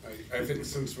 9:30. Yeah. I think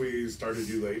since we started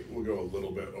you late, we'll go a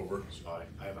little bit over. So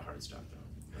I have a hard stop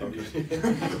though. Okay.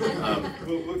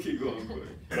 We'll keep going quick.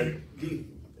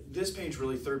 But this page,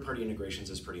 really, third-party integrations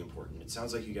is pretty important. It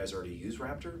sounds like you guys already use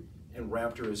Raptor, and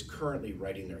Raptor is currently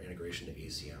writing their integration to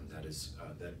ACM. That is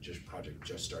project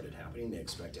just started happening. They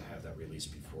expect to have that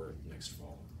released before next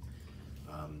fall.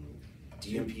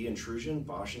 DMP intrusion,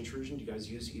 Bosch intrusion. Do you guys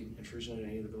use intrusion in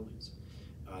any of the buildings?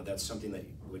 That's something that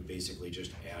would basically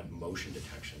just add motion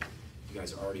detection. You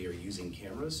guys already are using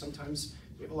cameras. Sometimes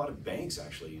we have a lot of banks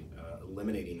actually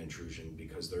eliminating intrusion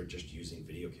because they're just using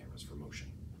video cameras for motion.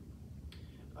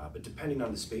 But depending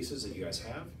on the spaces that you guys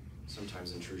have,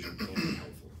 sometimes intrusion can be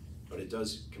helpful. But it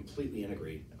does completely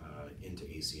integrate into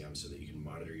ACM so that you can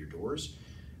monitor your doors.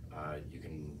 You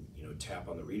can tap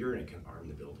on the reader and it can arm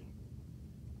the building.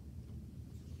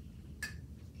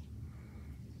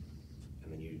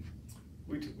 And then you...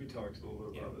 We talked a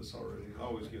little bit about this already. I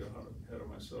always get ahead of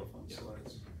myself on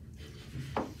slides.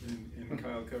 And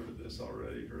Kyle covered this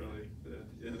already, really,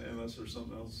 unless there's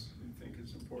something else you think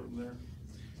is important there.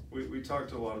 We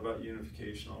talked a lot about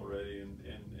unification already, and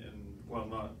well,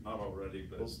 not already,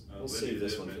 but we'll save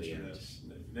this one for the end.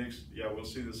 We'll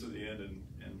see this at the end,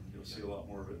 and you'll see a lot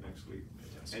more of it next week,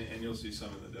 and you'll see some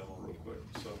in the demo real quick.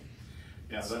 So,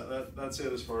 yeah, that's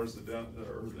it as far as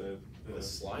the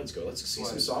slides go. Let's see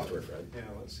some software, Fred. Yeah,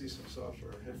 let's see some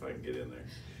software if I can get in there.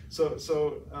 So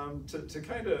to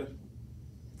kind of,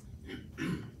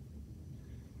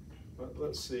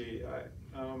 let's see.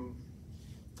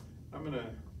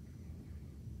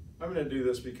 I'm gonna do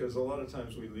this because a lot of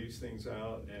times we leave things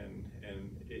out, and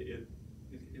it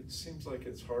seems like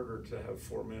it's harder to have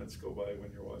 4 minutes go by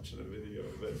when you're watching a video.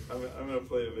 But I'm gonna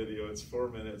play a video. It's 4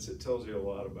 minutes. It tells you a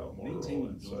lot about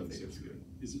Motorola, so I think it's good.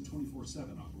 Is a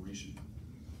 24/7 operation.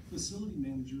 Facility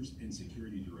managers and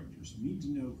security directors need to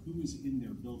know who is in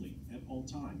their building at all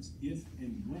times, if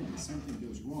and when something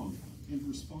goes wrong, and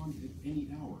respond at any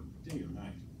hour, day or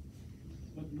night.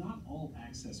 But not all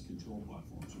access control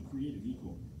platforms are created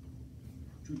equal.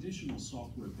 Traditional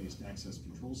software-based access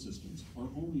control systems are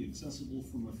only accessible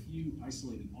from a few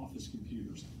isolated office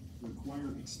computers,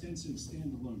 require extensive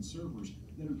standalone servers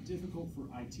that are difficult for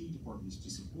IT departments to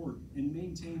support, and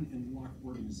maintain and lock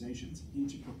organizations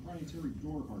into proprietary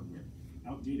door hardware,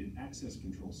 outdated access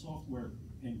control software,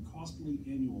 and costly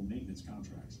annual maintenance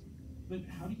contracts. But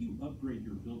how do you upgrade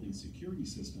your building security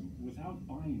system without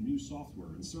buying new software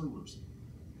and servers?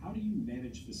 How do you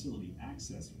manage facility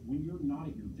access when you're not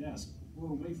at your desk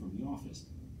or away from the office?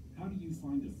 How do you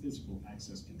find a physical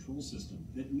access control system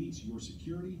that meets your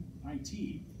security, IT,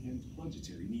 and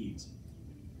budgetary needs?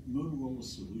 Motorola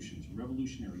Solutions'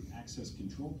 revolutionary access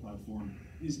control platform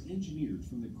is engineered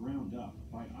from the ground up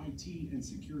by IT and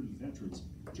security veterans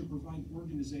to provide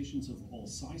organizations of all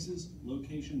sizes,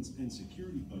 locations, and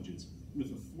security budgets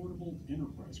with affordable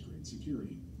enterprise-grade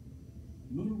security.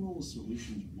 Motorola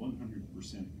Solutions'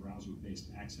 100%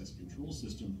 browser-based access control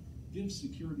system gives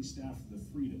security staff the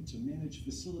freedom to manage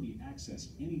facility access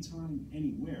anytime,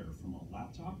 anywhere from a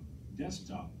laptop,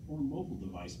 desktop, or mobile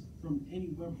device from any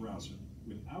web browser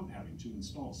without having to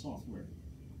install software.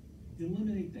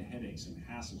 Eliminate the headaches and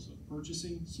hassles of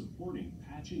purchasing, supporting,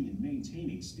 patching, and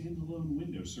maintaining standalone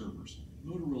Windows servers.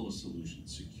 Motorola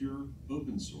Solutions' secure,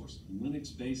 open source,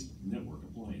 Linux-based network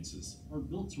appliances are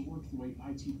built to work the way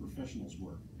IT professionals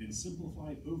work and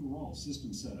simplify overall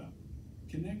system setup.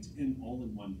 Connect an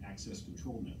all-in-one access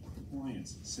control network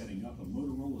appliance. Setting up a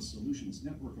Motorola Solutions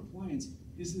network appliance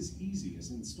is as easy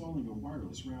as installing a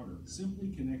wireless router. Simply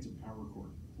connect a power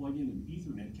cord, plug in an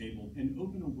Ethernet cable, and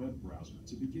open a web browser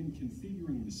to begin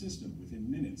configuring the system within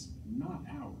minutes, not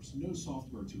hours. No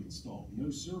software to install,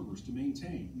 no servers to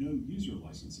maintain, no user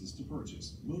licenses to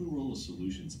purchase. Motorola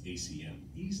Solutions ACM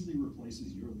easily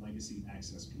replaces your legacy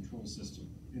access control system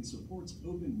and supports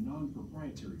open,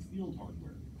 non-proprietary field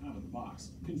hardware out of the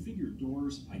box. Configure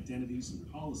doors, identities,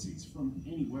 and policies from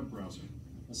any web browser.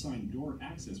 Assign door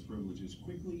access privileges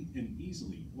quickly and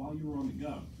easily while you're on the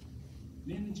go.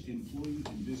 Manage employee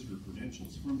and visitor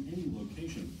credentials from any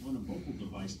location on a mobile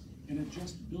device and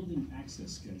adjust building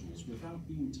access schedules without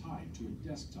being tied to a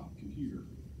desktop computer.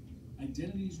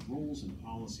 Identities, roles, and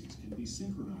policies can be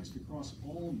synchronized across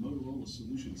all Motorola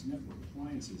Solutions network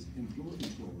appliances and door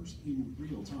controllers in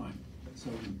real time, so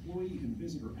employee and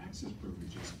visitor access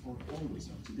privileges are always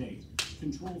up to date.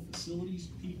 Control facilities,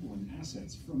 people, and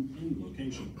assets from any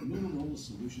location. Motorola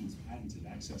Solutions' patented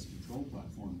access control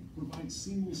platform provides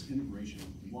seamless integration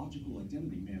of logical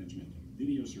identity management,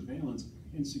 video surveillance,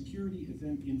 and security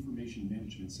event information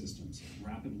management systems.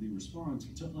 Rapidly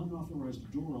respond to unauthorized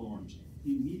door alarms,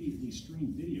 immediately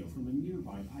stream video from a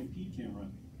nearby IP camera,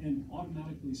 and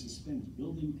automatically suspend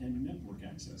building and network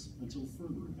access until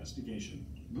further investigation.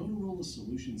 Motorola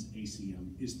Solutions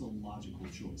ACM is the logical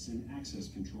choice in access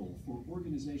control for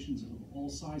organizations of all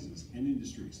sizes and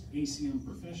industries. ACM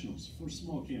Professionals for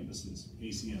small campuses,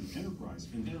 ACM Enterprise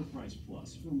and Enterprise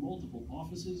Plus for multiple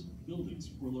offices,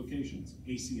 buildings, or locations,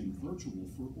 ACM Virtual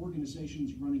for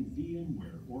organizations running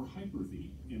VMware or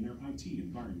Hyper-V in their IT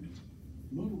environment.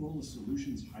 Motorola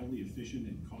Solutions' highly efficient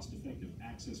and cost-effective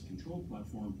access control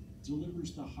platform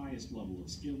delivers the highest level of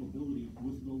scalability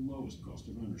with the lowest cost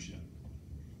of ownership.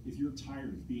 If you're tired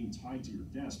of being tied to your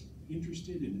desk,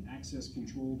 interested in access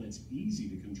control that's easy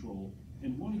to control,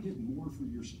 and want to get more for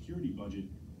your security budget,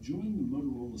 join the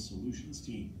Motorola Solutions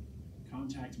team.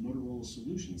 Contact Motorola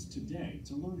Solutions today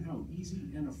to learn how easy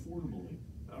and affordable it is.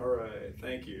 All right,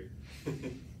 thank you.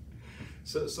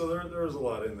 So there's a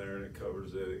lot in there, and it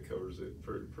covers it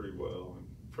pretty well. And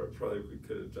probably we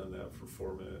could have done that for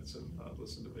 4 minutes and not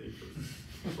listened to me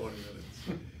for 20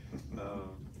 minutes.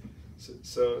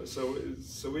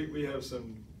 So we have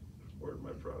some. Where'd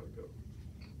my product go?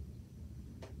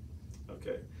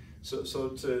 Okay. So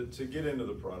to get into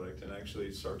the product and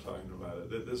actually start talking about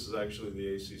it, this is actually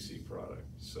the ACC product.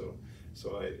 So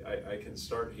I can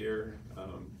start here.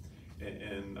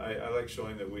 And I like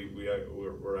showing that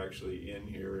we're actually in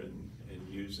here and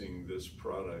using this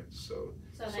product. So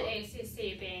the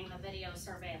ACC being the video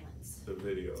surveillance. The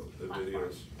video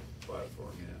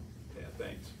platform. Yeah.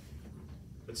 Thanks.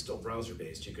 But still browser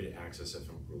based. You could access it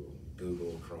from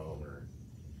Google, Chrome, or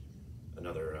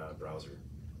another browser.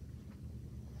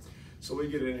 So we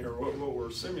get in here. What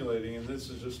we're simulating, and this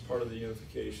is just part of the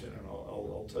unification. And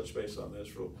I'll touch base on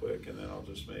this real quick, and then I'll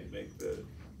just make the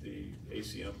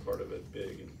ACM part of it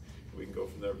big, and we can go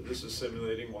from there. But this is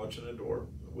simulating watching a door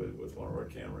with one of our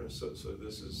cameras. So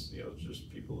this is just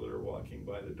people that are walking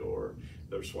by the door.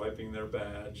 They're swiping their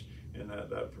badge, and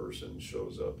that person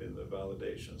shows up in the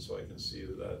validation, so I can see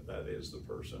that is the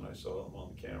person. I saw them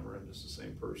on the camera, and it's the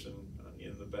same person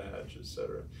in the badge,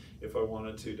 etc. If I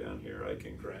wanted to down here, I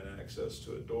can grant access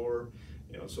to a door.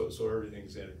 So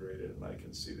everything's integrated, and I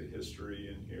can see the history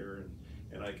in here,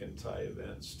 and I can tie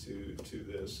events to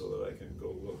this so that I can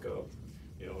go look up,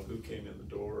 who came in the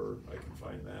door. I can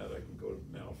find that. I can go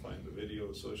now find the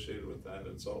video associated with that.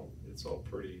 It's all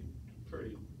pretty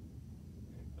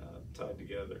tied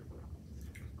together.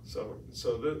 So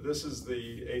this is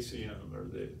the ACM, or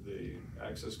the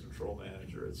Access Control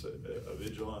Manager. It's a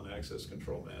Avigilon Access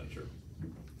Control Manager.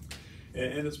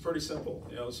 And it's pretty simple,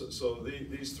 you know, so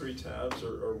these three tabs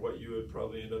are what you would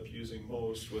probably end up using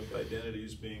most, with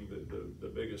identities being the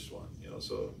biggest one, you know.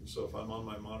 So if I'm on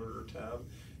my monitor tab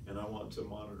and I want to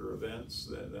monitor events,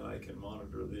 then I can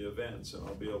monitor the events, and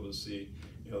I'll be able to see,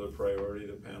 you know, the priority,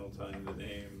 the panel time, the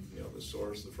name, you know, the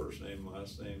source, the first name,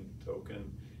 last name, token,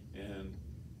 and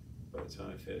by the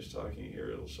time I finish talking here,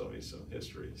 it'll show me some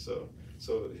history. So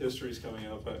history's coming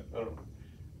up. I don't,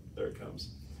 there it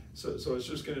comes. So it's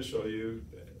just going to show you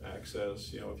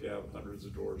access. You know, if you have hundreds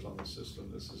of doors on the system,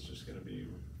 this is just going to be,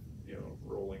 you know,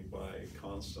 rolling by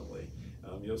constantly.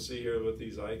 You'll see here with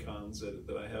these icons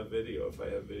that I have video. If I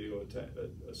have video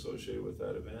associated with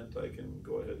that event, I can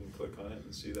go ahead and click on it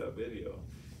and see that video.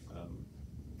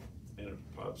 And it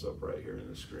pops up right here in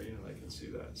the screen, and I can see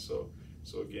that. So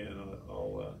again,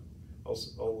 I'll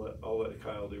let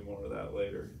Kyle do more of that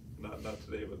later. Not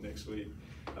today, but next week.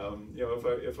 You know,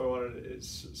 if I wanted to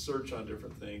search on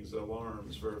different things,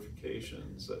 alarms,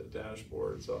 verifications,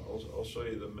 dashboards, I'll show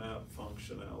you the map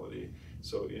functionality.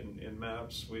 So in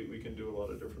maps, we can do a lot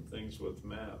of different things with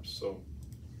maps. So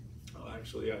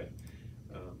actually,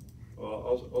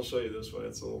 I'll show you this one.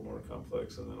 It's a little more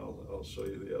complex, and then I'll show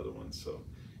you the other one. So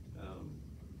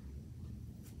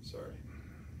sorry.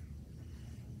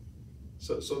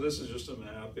 So this is just a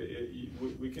map.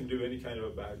 We can do any kind of a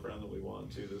background that we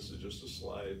want to. This is just a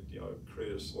slide, you know,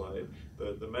 create a slide.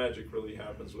 The magic really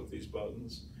happens with these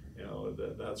buttons. You know,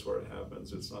 that's where it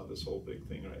happens. It's not this whole big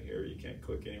thing right here. You can't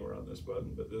click anywhere on this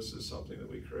button, but this is something that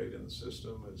we create in the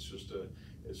system. It's just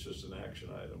an action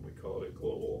item. We call it a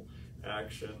global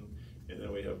action, and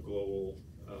then we have global,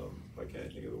 I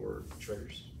can't think of the word.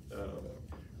 Triggers.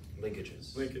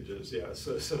 Linkages. Linkages, yeah,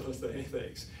 so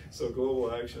thanks. So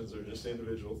global actions are just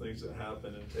individual things that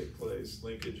happen and take place.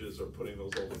 Linkages are putting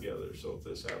those all together. So if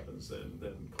this happens,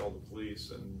 then call the police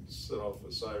and set off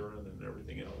a siren and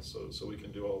everything else. So we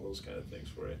can do all those kind of things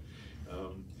for you.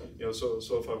 You know, so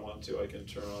if I want to, I can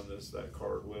turn on that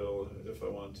card wheel. If I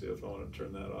want to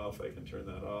turn that off, I can turn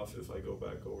that off. If I go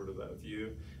back over to that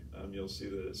view, you'll see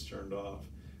that it's turned off.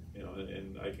 You know,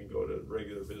 and I can go to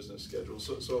regular business schedule.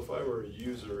 So if I were a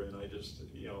user and I just,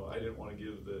 you know, I didn't want to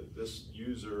give this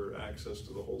user access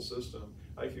to the whole system,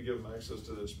 I could give them access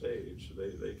to this page.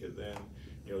 They could then,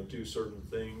 you know, do certain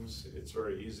things. It's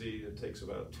very easy. It takes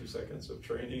about 2 seconds of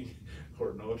training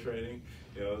or no training,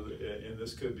 you know, and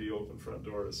this could be open front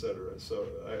door, etc. So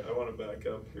I want to back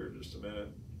up here just a minute,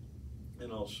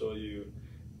 and I'll show you,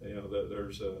 you know, that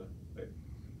there's I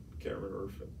can't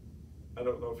remember I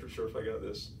don't know for sure if I got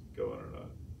this going or not.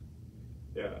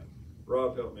 Yeah,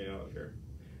 Rob helped me out here,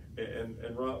 and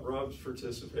Rob's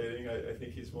participating. I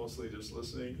think he's mostly just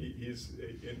listening. He's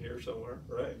in here somewhere,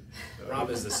 right? Rob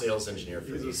is the sales engineer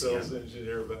for he's DCM. a sales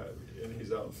engineer, and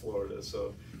he's out in Florida.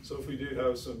 So if we do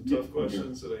have some tough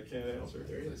questions that I can't answer,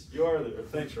 There he is. You are there.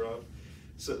 Thanks, Rob.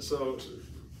 So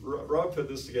Rob put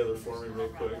this together for me real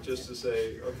quick, just to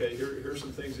say, okay, here's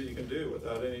some things that you can do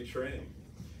without any training,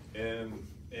 and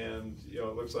you know,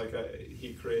 it looks like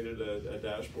he created a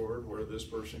dashboard where this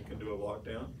person can do a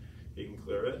lockdown. He can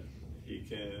clear it. He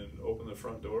can open the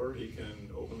front door. He can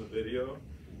open the video,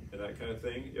 and that kind of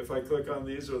thing. If I click on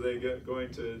these, are they going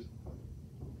to?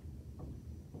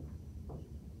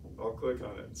 I'll click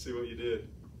on it and see what you did.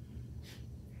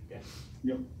 Yeah.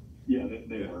 Yep. Yeah,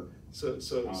 they work. So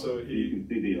he. You can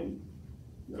see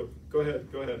the. Go ahead.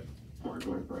 Sorry,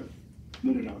 go ahead, Fred.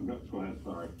 No, go ahead.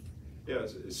 Sorry. Yeah,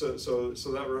 so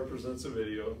that represents a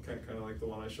video, kind of like the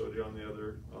one I showed you on the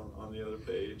other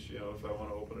page. You know, if I want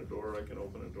to open a door, I can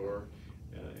open a door,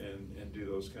 and do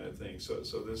those kind of things.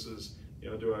 So this is, you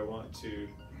know, do I want to,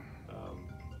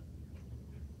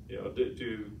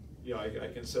 you know, I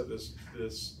can set this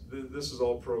is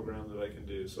all programmed that I can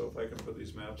do. So if I can put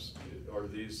these maps or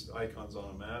these icons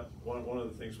on a map, one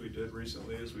of the things we did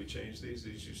recently is we changed these.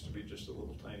 These used to be just a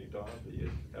little tiny dot that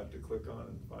you have to click on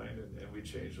and find, and we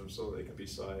changed them so they can be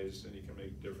sized, and you can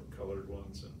make different colored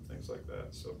ones and things like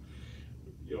that. So,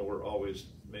 you know, we're always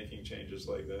making changes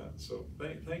like that. So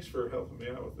thanks for helping me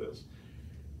out with this,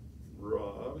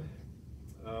 Rob.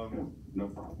 No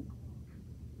problem.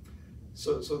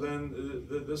 So then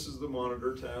this is the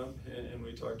monitor tab, and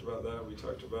we talked about that. We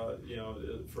talked about, you know,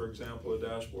 for example, a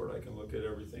dashboard. I can look at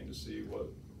everything to see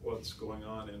what's going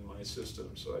on in my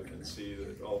system. So I can see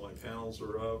that all my panels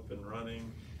are up and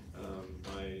running,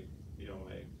 my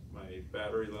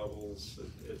battery levels,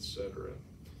 etc.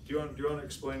 Do you want to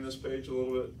explain this page a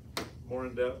little bit more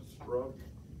in depth, Rob?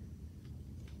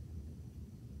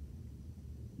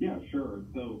 Yeah, sure.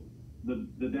 So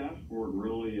the dashboard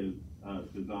really is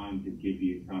designed to give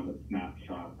you kind of a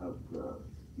snapshot of the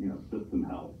system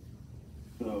health.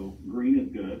 So green is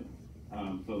good,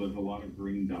 So there's a lot of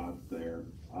green dots there.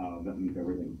 That means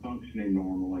everything's functioning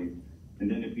normally. And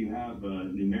then if you have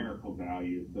numerical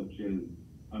values, such as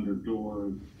under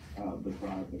doors,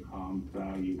 beside the comms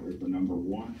value, there's the number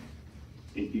 1.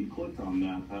 If you click on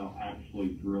that, that'll actually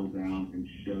drill down and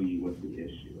show you what the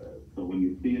issue is. So when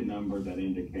you see a number that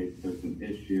indicates there's an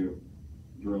issue,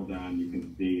 drill down, you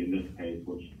can see in this case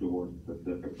which door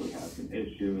specifically has an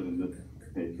issue, and in this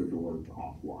case the door is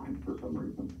offline for some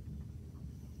reason.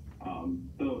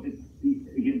 So it's,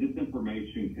 again, this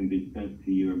information can be sent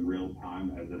to you in real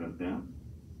time as an event.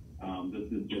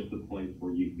 This is just a place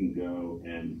where you can go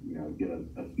and get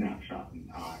a snapshot in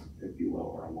time, if you will,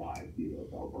 or a live view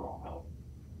of overall health.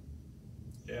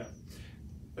 Yeah,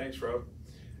 thanks, Rob.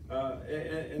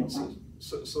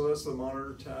 So that's the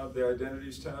monitor tab. The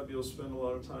identities tab you'll spend a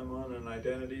lot of time on, and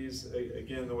identities,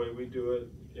 again, the way we do it,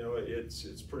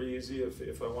 it's pretty easy.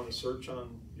 If I want to search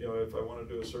on, if I want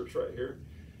to do a search right here,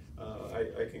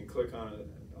 I can click on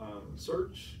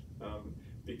search.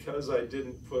 Because I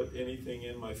didn't put anything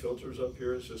in my filters up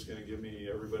here, it's just going to give me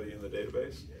everybody in the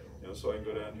database. So I can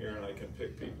go down here and I can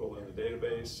pick people in the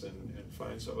database and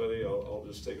find somebody. I'll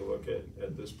just take a look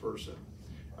at this person.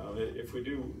 If we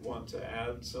do want to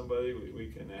add somebody, we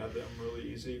can add them really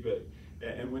easy.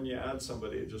 And when you add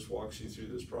somebody, it just walks you through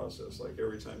this process. Like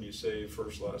every time you say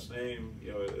first, last name,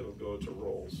 it'll go to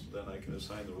roles. Then I can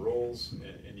assign the roles,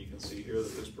 and you can see here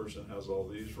that this person has all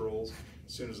these roles.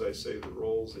 As soon as I save the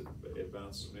roles, it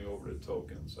bounces me over to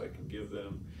tokens. I can give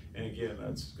them, and again,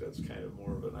 that's kind of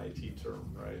more of an IT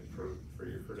term, right, for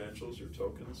your credentials, your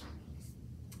tokens.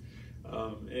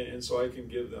 And so I can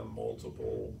give them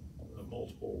multiple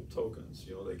tokens.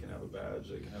 They can have a badge,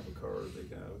 they can have a card, they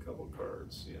can have a couple of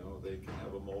cards, they can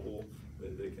have a mobile,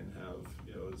 they can have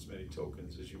as many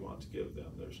tokens as you want to give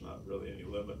them. There's not really any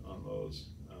limit on those,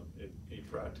 any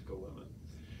practical limit.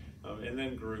 And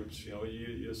then groups,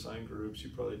 you assign groups. You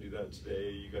probably do that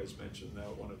today. You guys mentioned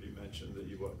that, one of you mentioned that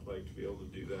you would like to be able to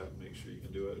do that, make sure you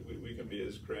can do it. We can be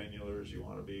as granular as you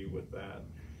want to be with that,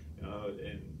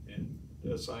 and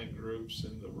assign groups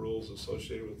and the rules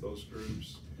associated with those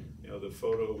groups. The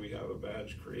photo, we have a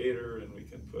badge creator, and we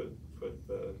can put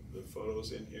the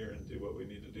photos in here and do what we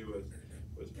need to do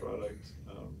with product.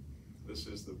 This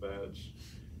is the badge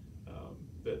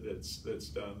that's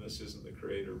done. This isn't the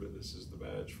creator, but this is the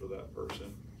badge for that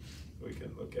person. We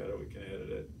can look at it, we can edit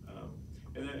it.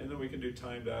 And then we can do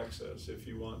timed access. If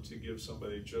you want to give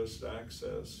somebody just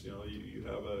access, you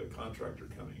have a contractor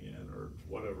coming in or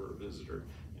whatever, a visitor,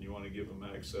 and you want to give them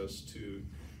access to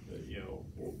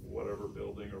whatever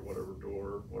building or whatever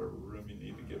door, whatever room you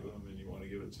need to give them, and you want to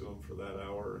give it to them for that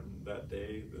hour and that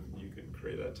day, then you can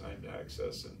create that timed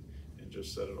access and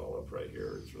just set it all up right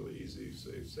here. It's really easy. So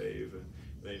you save, and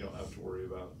then you don't have to worry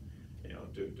about,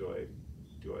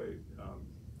 do I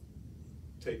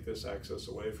take this access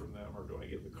away from them, or do I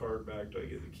get the card back? Do I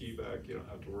get the key back? You don't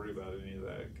have to worry about any of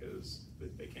that because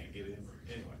they can't get in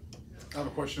anyway. I have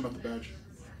a question about the badge.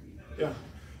 Yeah.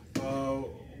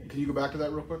 Can you go back to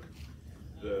that real quick?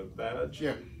 The badge?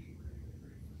 Yeah.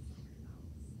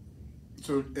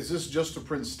 So is this just to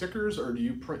print stickers, or do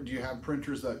you have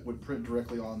printers that would print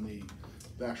directly on the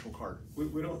actual card?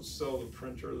 We don't sell the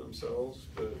printer themselves,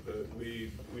 but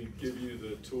we give you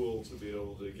the tool to be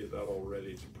able to get that all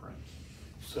ready to print.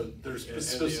 So there's And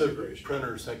specific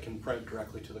printers that can print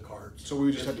directly to the cards. So we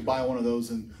would just have to buy one of those,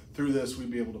 and through this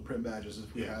we'd be able to print badges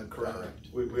if we had. Correct.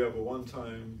 We have a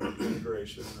one-time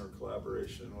integration or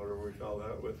collaboration, whatever we call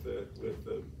that, with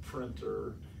the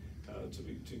printer to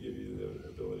give you the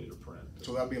ability to print.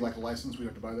 So that'd be like a license. We'd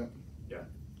have to buy that. Yeah.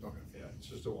 Okay. Yeah, it's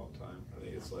just a one-time. I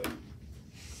think it's like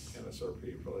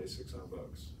MSRP probably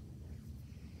 $600.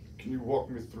 Can you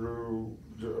walk me through,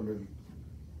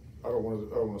 I don't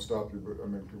want to stop you, but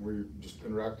can we just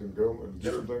interact and go and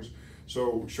do some things?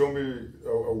 So show me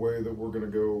a way that we're going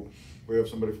to go. We have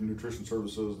somebody from Nutrition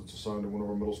Services that's assigned to one of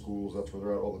our middle schools. That's where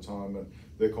they're at all the time, and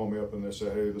they call me up and they say,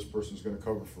 hey, this person's going to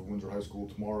cover for Windsor High School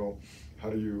tomorrow. How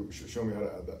do you show me how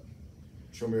to add that?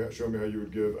 Show me how you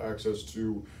would give access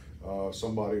to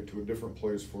somebody to a different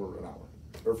place for an hour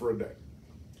or for a day.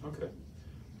 Okay.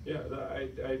 Yeah,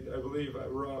 I believe,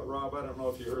 Rob, I don't know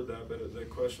if you heard that, but the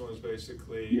question was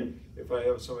basically, if I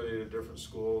have somebody at a different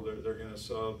school, they're going to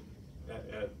sub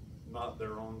at not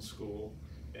their own school,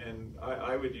 and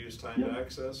I would use timed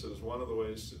access as one of the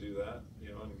ways to do that,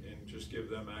 and just give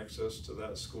them access to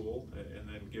that school, and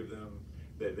then give them,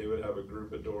 they would have a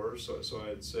group of doors, so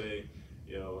I'd say,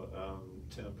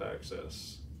 temp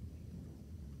access,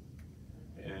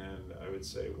 and I would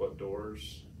say what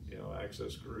doors,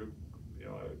 access group,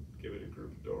 I would give it a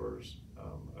group of doors.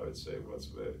 I would say what's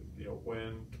the,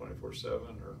 when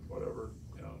 24/7 or whatever,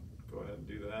 go ahead and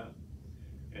do that.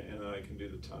 And then I can do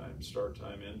the time, start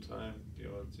time, end time. You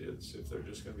know, it's if they're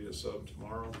just going to be a sub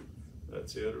tomorrow,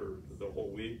 that's it, or the whole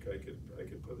week. I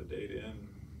could put the date in.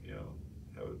 You know,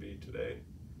 have it be today,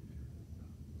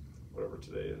 whatever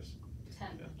today is. 10.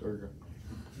 Yeah. There you go.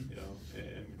 You know,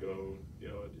 and go. You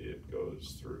know, it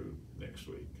goes through next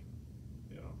week.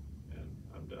 You know, and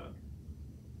I'm done.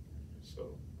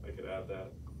 So I could add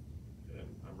that,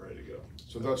 and I'm ready to go.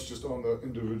 So that's just on the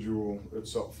individual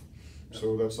itself.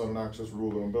 So that's not an access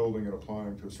rule that I'm building and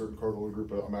applying to a certain cardholder group,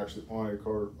 but I'm actually on a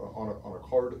card, on a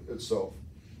card itself.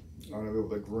 I'm able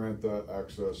to grant that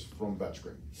access from that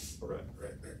screen. Right.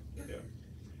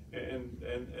 Yeah.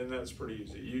 And that's pretty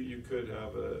easy. You could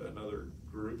have another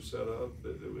group set up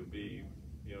that would be,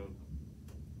 you know,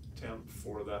 temp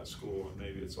for that school, and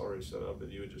maybe it's already set up,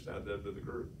 and you would just add that to the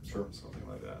group. Sure. Something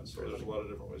like that. So there's a lot of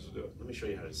different ways to do it. Let me show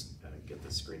you how to get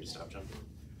the screen to stop jumping.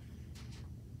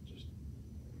 Just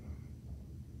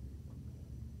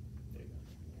there you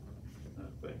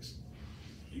go. Thanks.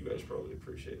 You guys probably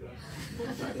appreciate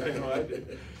that. I know I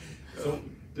did. So,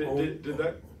 Did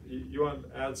that, you want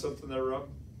to add something there, Rob?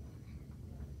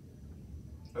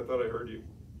 I thought I heard you.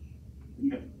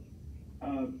 Yeah.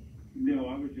 No,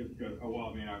 I was just going.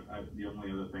 Well, I mean, the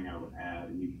only other thing I would add,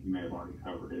 and you may have already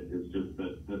covered it, is just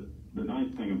that the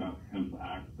nice thing about temp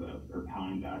access or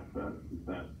timed access is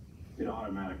that it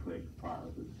automatically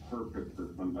expires. It's perfect for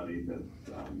somebody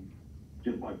that's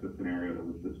just like the scenario that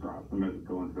was described. Somebody that's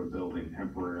going to a building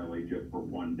temporarily just for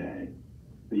one day,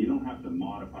 so you don't have to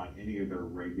modify any of their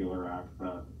regular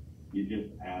access. You just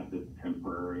add this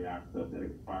temporary access. It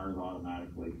expires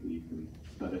automatically, so you can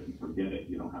set it and forget it.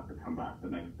 You don't have to come back the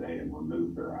next day and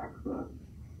remove their access.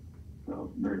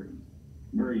 So very,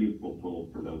 very useful tool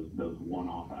for those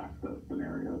one-off access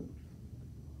scenarios.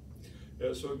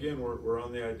 Yeah, so again, we're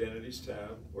on the identities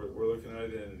tab. We're looking at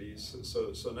identities.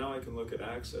 So now I can look at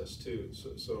access too.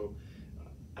 So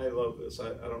I love this. I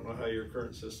don't know how your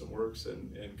current system works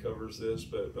and covers this,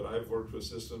 but I've worked with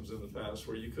systems in the past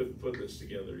where you couldn't put this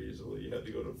together easily. You had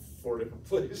to go to 4 different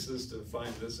places to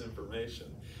find this information.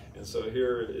 And so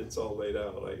here it's all laid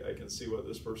out. I can see what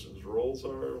this person's roles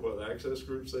are, what access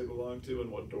groups they belong to,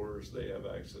 and what doors they have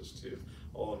access to,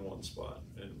 all in one spot.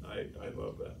 And I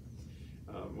love that.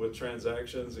 With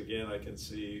transactions, again, I can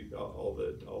see all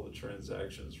the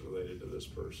transactions related to this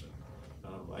person.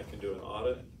 I can do an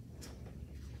audit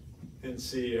and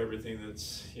see everything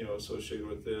that's, you know, associated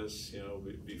with this, you know,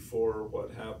 before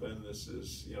what happened. This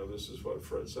is what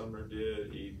Fred Sumner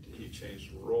did. He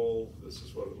changed the role. This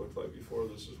is what it looked like before.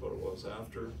 This is what it was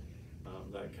after,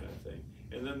 that kind of thing.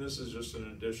 And then this is just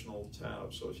an additional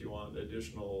tab. So if you want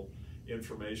additional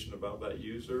information about that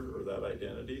user or that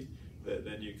identity,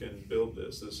 then you can build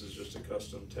this. This is just a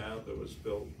custom tab that was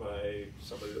built by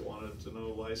somebody that wanted to know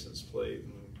license plate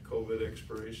and COVID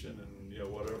expiration and, you know,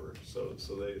 whatever. So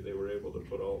they were able to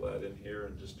put all that in here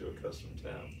and just do a custom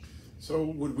tab. So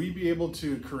would we be able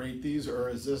to create these, or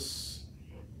is this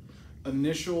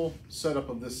initial setup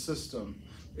of this system,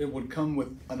 it would come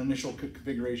with an initial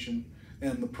configuration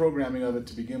and the programming of it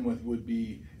to begin with would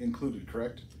be included,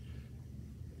 correct?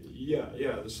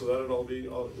 Yeah, so that'd all be,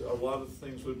 a lot of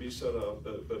things would be set up,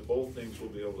 but both things will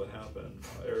be able to happen.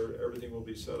 Everything will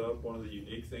be set up. One of the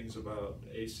unique things about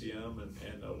ACM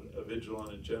and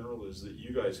Avigilon in general is that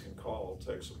you guys can call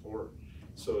tech support.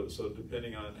 So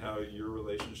depending on how your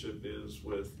relationship is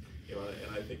with, you know,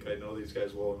 and I think I know these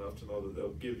guys well enough to know that they'll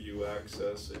give you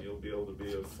access and you'll be able to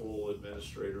be a full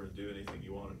administrator and do anything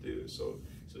you want to do. So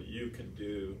you can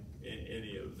do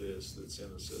any of this that's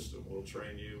in the system. We'll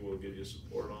train you, we'll give you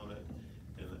support on it,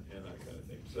 and that kind of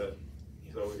thing. Is that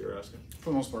what you're asking? For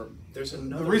the most part. There's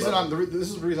another. This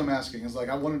is the reason I'm asking is, like,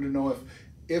 I wanted to know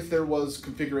if there was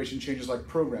configuration changes like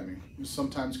programming.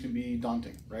 Sometimes can be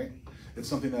daunting, right? It's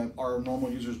something that our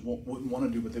normal users wouldn't want to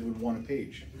do, but they would want a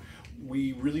page.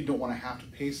 We really don't want to have to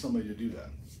pay somebody to do that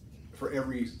for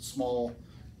every small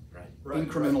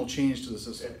incremental change to the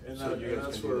system. And So you guys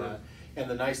that's can do that. And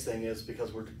the nice thing is,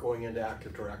 because we're going into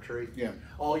Active Directory,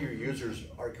 all your users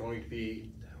are going to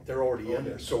be, they're already in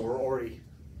there, so we're already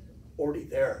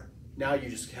there. Now you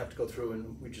just have to go through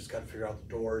and we just got to figure out the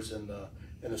doors and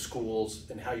the schools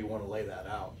and how you want to lay that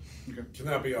out. Okay. Can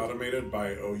that be automated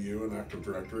by OU and Active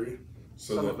Directory?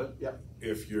 So Some that of it, yep.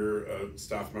 if you're a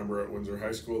staff member at Windsor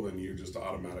High School, then you just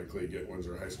automatically get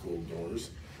Windsor High School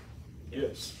doors.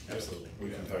 Yes, absolutely. We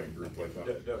can tag a group like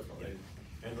that. Definitely.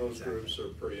 And those groups are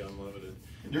pretty unlimited.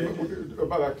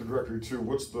 About Active Directory too,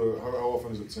 how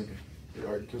often is it syncing?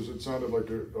 Because it sounded like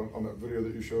on that video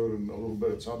that you showed and a little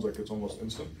bit, it sounds like it's almost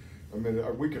instant. I mean,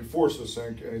 we can force a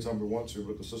sync anytime we want to,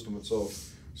 but the system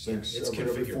itself, syncs It's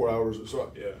every 4 configurable. hours,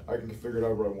 so Yeah. I can configure it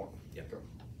however I want. Yeah. Okay.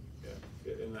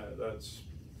 Yeah, and that's,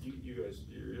 you guys,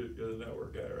 you're the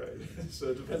network guy, right? So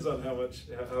it depends on how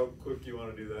quick you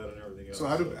wanna do that and everything else. So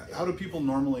how do people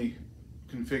normally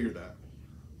configure that?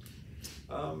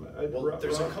 Well,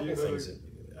 there's a couple Ron, things that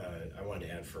I wanted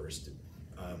to add first.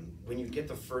 When you get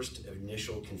the first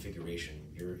initial configuration,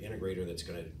 your integrator that's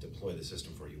going to deploy the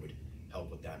system for you would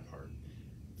help with that part.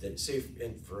 Then, say,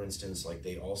 for instance, like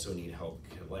they also need help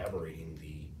collaborating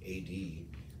the AD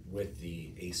with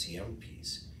the ACM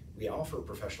piece. We offer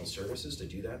professional services to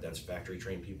do that. That's factory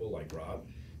trained people like Rob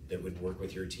that would work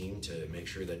with your team to make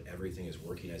sure that everything is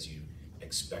working as you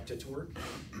expect it to work.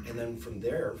 And then from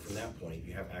that point,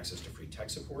 you have access to free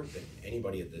tech support that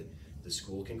anybody at the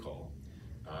school can call.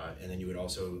 And then you would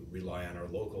also rely on our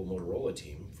local Motorola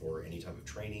team for any type of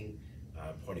training,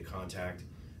 point of contact,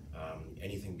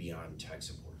 anything beyond tech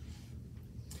support.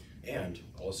 And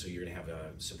also you're gonna have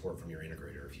support from your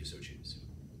integrator if you so choose.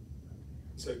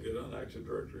 Is that good on Active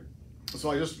Directory?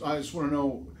 So I just want to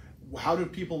know, how do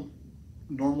people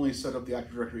normally set up the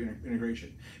Active Directory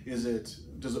integration? Does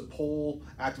it pull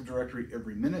Active Directory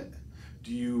every minute?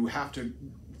 Do you have to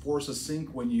force a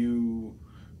sync when you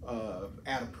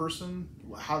add a person?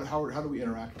 How do we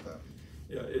interact with that?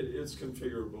 Yeah, it's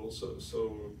configurable,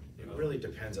 so. It really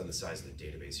depends on the size of the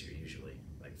database here usually.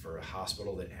 Like for a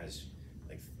hospital that has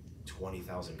like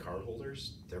 20,000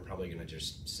 cardholders, they're probably gonna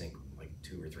just sync like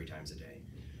 2 or 3 times a day.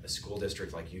 A school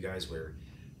district like you guys where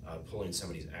pulling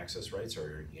somebody's access rights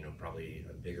are probably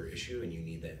a bigger issue and you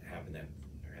need that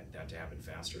to happen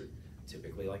faster,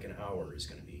 typically like an hour is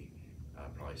gonna be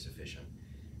probably sufficient.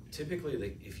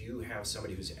 Typically, if you have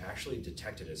somebody who's actually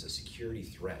detected as a security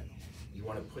threat, you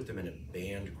want to put them in a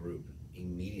banned group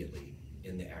immediately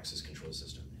in the access control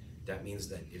system. That means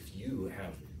that if you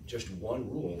have just one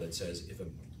rule that says if a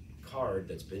card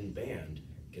that's been banned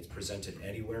gets presented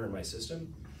anywhere in my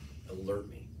system, alert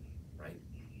me, right?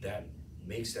 That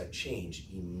makes that change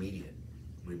immediate,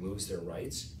 removes their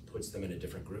rights, puts them in a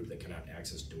different group that cannot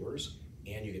access doors,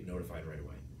 and you get notified right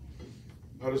away.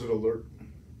 How does it alert?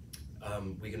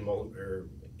 We can,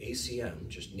 ACM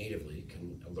just natively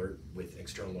can alert with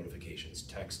external notifications,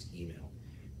 text, email.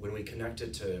 When we connect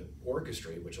it to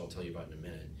Orchestrate, which I'll tell you about in a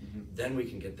minute, then we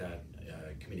can get that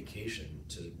communication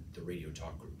to the radio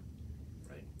talk group,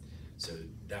 right? So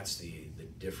that's the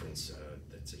difference,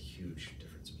 that's a huge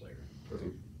difference player.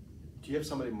 Do you have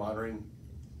somebody monitoring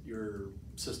your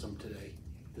system today?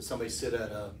 Does somebody sit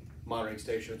at a monitoring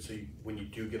station so when you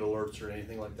do get alerts or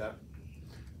anything like that?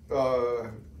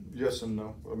 Yes and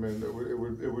no. I mean, it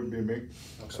would be me. Okay.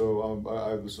 So I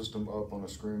have the system up on a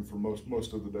screen for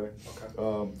most of the day. Okay.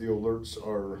 The alerts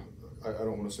are, I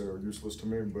don't want to say are useless to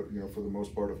me, but for the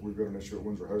most part, if we've got an issue at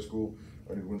Windsor High School,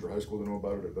 I need Windsor High School to know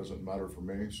about it. It doesn't matter for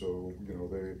me. So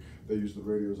they use the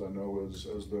radios I know as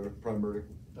the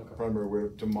primary way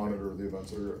to monitor the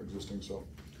events that are existing. So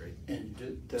Great.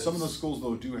 And Some of the schools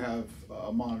though do have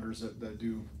monitors that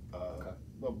do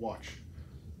watch,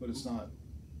 but it's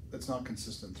not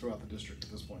consistent throughout the district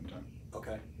at this point in time.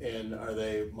 Okay, and are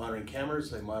they monitoring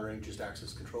cameras? Are they monitoring just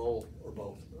access control or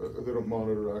both? They don't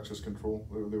monitor access control.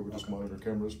 They would just monitor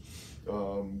cameras.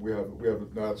 We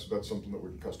have that's something that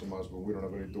we can customize, but we don't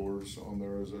have any doors on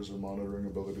there as a monitoring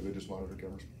ability. They just monitor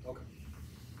cameras. Okay.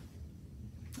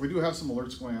 We do have some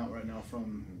alerts going out right now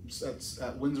from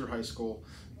at Windsor High School,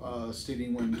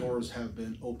 stating when doors have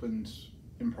been opened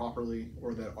improperly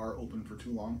or that are open for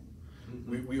too long.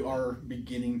 We are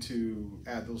beginning to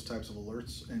add those types of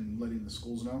alerts and letting the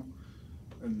schools know,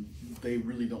 and they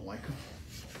really don't like them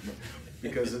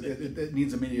because it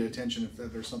needs immediate attention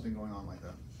if there's something going on like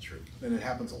that. True. And it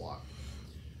happens a lot.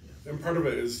 And part of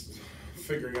it is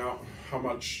figuring out how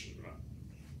much,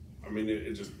 I mean,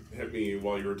 it just hit me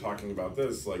while you were talking about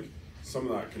this, like some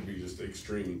of that could be just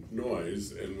extreme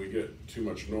noise and we get too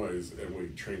much noise and we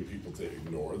train people to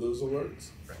ignore those alerts.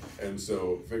 Right. And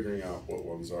so figuring out what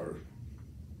ones are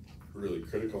really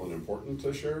critical and important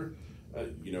to share,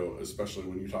 especially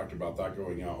when you talked about that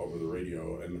going out over the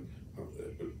radio, and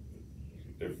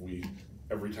if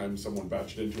every time someone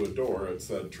batched into a door, it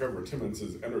said Trevor Timmons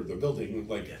has entered the building,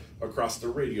 across the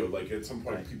radio, like at some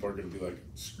point people are gonna be like,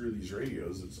 screw these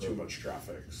radios, it's too much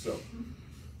traffic, so.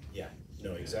 Yeah,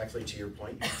 no, exactly to your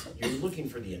point. You're looking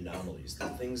for the anomalies, the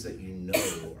things that you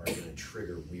know are gonna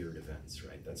trigger weird events,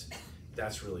 right?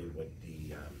 That's really what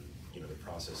the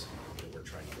process that we're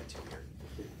trying to get to here.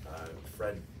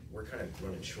 Fred we're kind of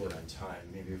running short on time.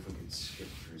 Maybe if we could skip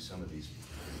through some of these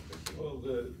pretty quickly. Well,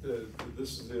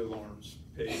 this is the alarms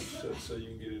page, so you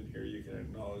can get in here, you can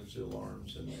acknowledge the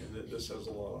alarms, and this has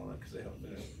a lot on it because they haven't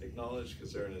been acknowledged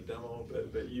because they're in a demo,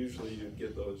 but usually you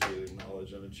get those, you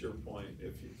acknowledge them. It's your point.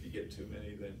 If you get too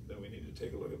many, then we need to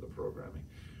take a look at the programming.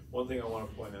 One thing I want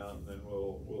to point out, and then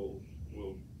we'll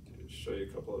show you a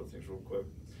couple other things real quick.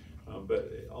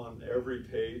 But on every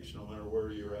page, no matter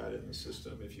where you're at in the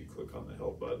system, if you click on the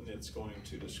help button, it's going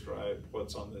to describe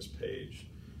what's on this page,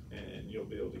 and you'll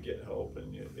be able to get help,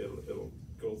 and it'll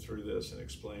go through this and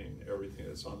explain everything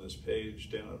that's on this page.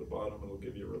 Down at the bottom, it'll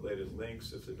give you related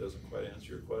links if it doesn't quite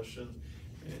answer your question,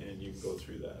 and you can go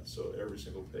through that. So every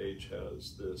single page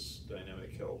has this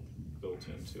dynamic help built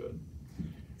into it.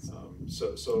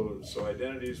 So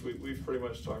identities, we've pretty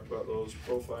much talked about those.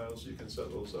 Profiles, you can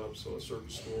set those up. So a certain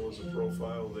school is a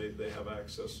profile, they have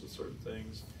access to certain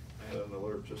things. I had an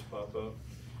alert just pop up.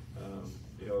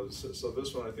 You know, so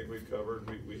this one I think we've covered.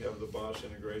 We have the Bosch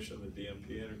integration, the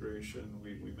DMP integration.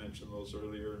 We mentioned those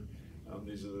earlier.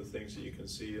 These are the things that you can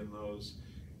see in those.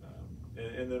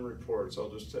 And then reports. I'll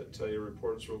just tell you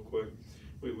reports real quick.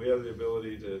 We have the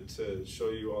ability to show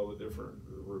you all the different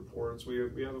reports. We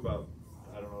have about,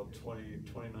 I don't know,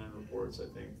 29 reports I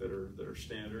think that are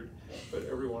standard, but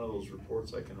every one of those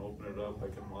reports I can open it up, I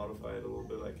can modify it a little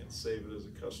bit, I can save it as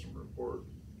a custom report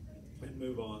and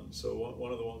move on. So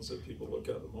one of the ones that people look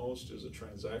at the most is a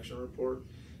transaction report.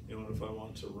 You know, and if I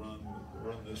want to run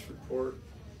this report,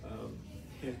 I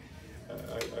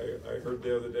heard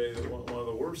the other day that one of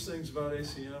the worst things about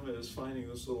ACM is finding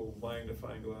this little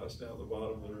magnifying glass down the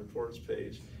bottom of the reports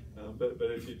page. But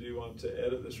if you do want to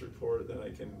edit this report, then I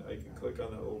can click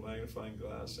on that little magnifying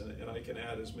glass, and I can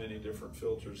add as many different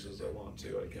filters as I want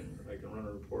to. I can run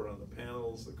a report on the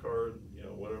panels, the card, you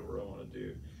know, whatever I want to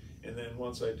do. And then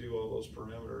once I do all those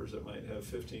parameters, it might have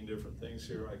 15 different things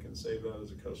here. I can save that as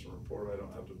a custom report. I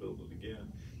don't have to build it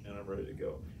again, and I'm ready to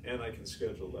go. And I can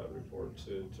schedule that report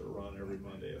to run every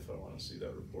Monday if I want to see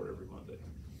that report every Monday.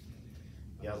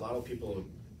 Yeah, a lot of people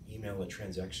email a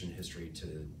transaction history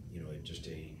to, you know, just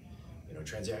a, you know,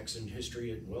 transaction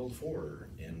history at Weld 4,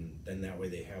 and then that way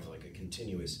they have like a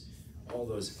continuous, all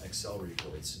those Excel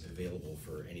reports available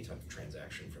for any type of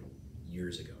transaction from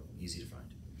years ago, easy to find.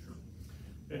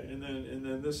 And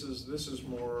then this is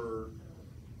more,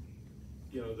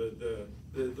 you know,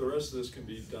 the rest of this can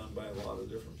be done by a lot of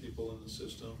different people in the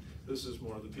system. This is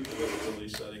more the people that are really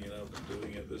setting it up and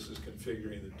doing it. This is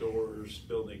configuring the doors,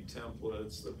 building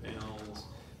templates, the panels,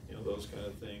 you know, those kind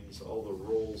of things. All the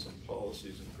roles and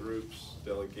policies and groups,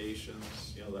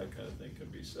 delegations, you know, that kind of thing can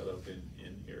be set up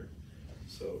in here.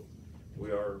 So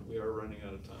we are running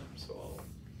out of time. So I'll.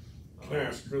 Can I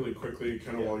ask really quickly,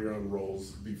 kind of while you're on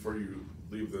roles, before you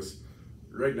leave this?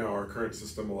 Right now, our current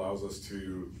system allows us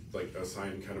to like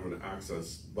assign kind of an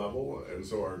access level, and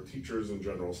so our teachers and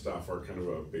general staff are kind of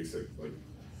a basic like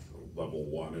level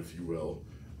 1, if you will.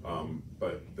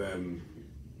 But then,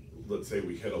 let's say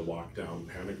we hit a lockdown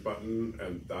panic button,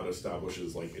 and that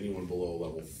establishes like anyone below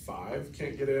level 5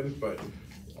 can't get in, but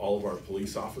all of our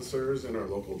police officers in our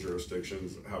local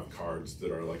jurisdictions have cards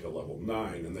that are like a level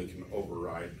 9, and they can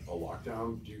override a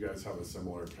lockdown. Do you guys have a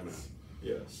similar kind of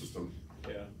system?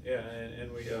 Yeah,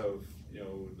 and we have, you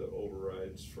know, the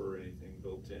overrides for anything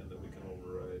built in that we can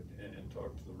override and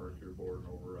talk to the Mercury board and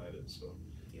override it. So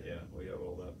yeah, we have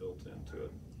all that built into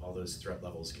it. All those threat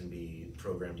levels can be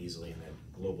programmed easily, and have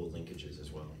global linkages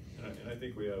as well. And I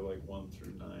think we have like 1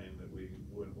 through 9 that we,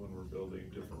 when we're building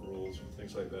different rules and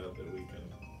things like that, that we can.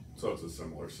 So it's a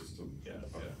similar system. Yeah.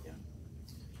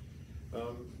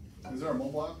 Is there a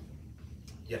mobile app?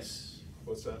 Yes.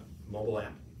 What's that? Mobile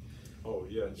app. Oh,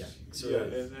 yes. Yeah. So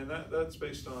and that's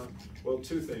based on, well,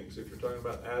 2 things. If you're talking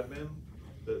about admin,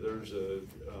 that there's a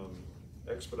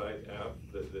Expedite app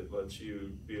that lets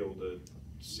you be able to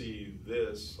see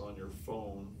this on your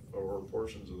phone, or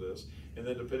portions of this, and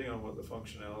then depending on what the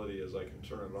functionality is, I can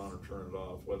turn it on or turn it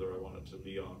off, whether I want it to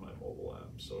be on my mobile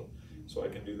app. So I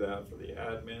can do that for the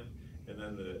admin, and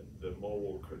then the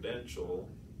mobile credential,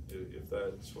 if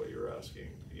that's what you're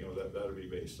asking, you know, that'll be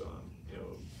based on, you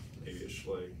know, maybe a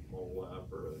Schlage mobile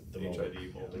app or a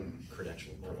HID mobile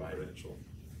credential mobile provider. Credential,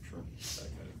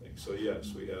 that kind of thing. So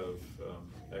yes, we have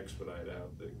Expedite app,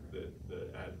 the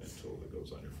admin tool that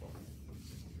goes on your phone.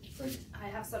 Thank you. I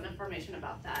have some information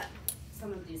about that,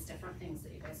 some of these different things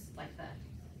that you guys, like the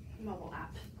mobile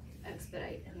app,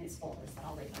 Expedite, and these folders that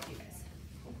I'll leave with you guys.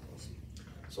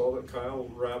 So I'll let Kyle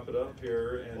wrap it up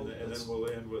here, and then we'll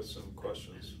end with some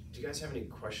questions. Do you guys have any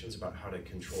questions about how to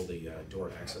control the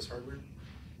DoorAccess hardware?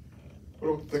 I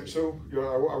don't think so. Yeah,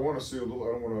 I want to see a little.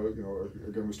 I don't want to, you know.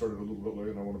 Again, we started a little bit late,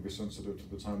 and I want to be sensitive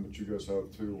to the time that you guys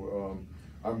have too.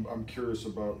 I'm curious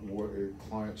about what a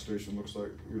client station looks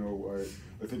like. You know,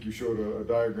 I think you showed a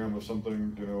diagram of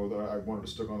something. You know, that I wanted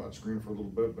to stick on that screen for a little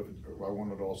bit, but I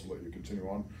wanted to also let you continue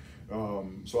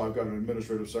on. So I've got an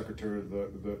administrative secretary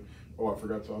that I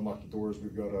forgot to unlock the doors.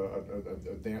 We've got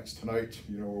a dance tonight,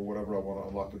 you know, or whatever. I want to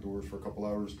unlock the doors for a couple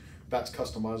hours. That's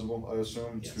customizable, I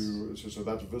assume, yes. So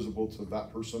that's visible to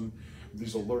that person.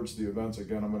 These alerts, the events,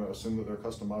 again, I'm going to assume that they're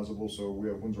customizable. So we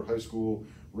have Windsor High School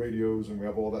radios and we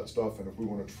have all that stuff. And if we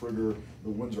want to trigger the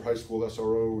Windsor High School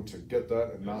SRO to get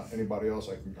that and not anybody else,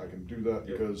 I can do that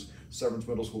because Severance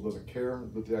Middle School doesn't care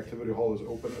that the activity hall is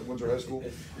open at Windsor High School.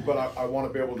 But I want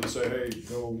to be able to say, hey,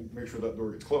 go make sure that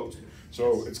door gets closed.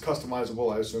 So it's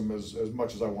customizable, I assume, as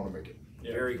much as I want to make it.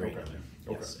 Very granular.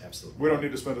 Okay. Yes, absolutely. We don't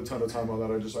need to spend a ton of time on that.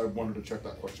 I wanted to check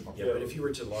that question off. Yeah, but if you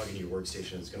were to log into your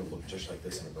workstation, it's going to look just like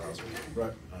this in a browser.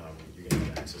 Right. You're going to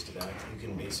have access to that. You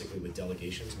can basically, with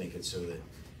delegations, make it so that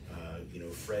you know,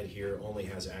 Fred here only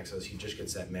has access. He just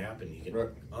gets that map and he can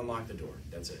unlock the door.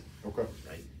 That's it. Okay.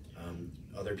 Right.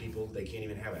 Other people, they can't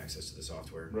even have access to the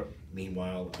software. Right.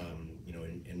 Meanwhile, you know,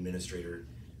 an administrator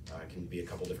can be a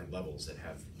couple different levels that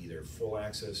have either full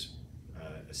access,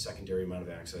 a secondary amount of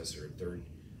access, or a third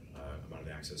amount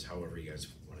of access, however you guys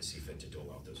want to see fit to dole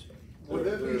out those. Would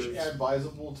it be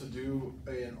advisable to do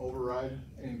an override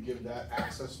and give that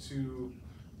access to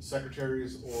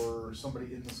secretaries or somebody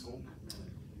in the school?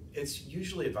 It's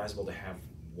usually advisable to have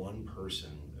one person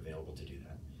available to do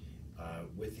that.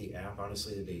 With the app,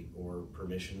 honestly, or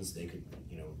permissions, they could,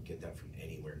 you know, get that from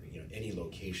anywhere, you know, any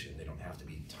location. They don't have to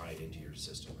be tied into your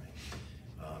system, right?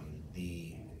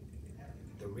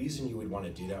 The reason you would want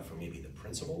to do that for maybe the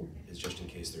principal is just in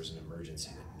case there's an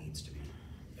emergency that needs to be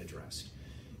addressed.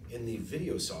 In the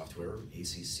video software,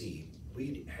 ACC,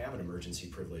 we have an emergency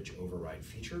privilege override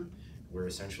feature where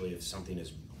essentially if something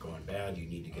has gone bad, you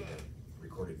need to get that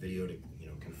recorded video to, you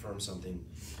know, confirm something,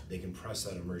 they can press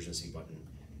that emergency button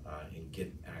and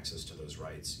get access to those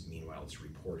rights. Meanwhile, it's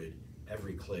reported.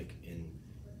 Every click in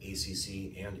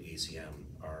ACC and ACM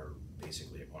are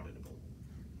basically auditable.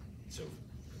 So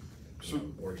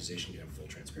organization can have full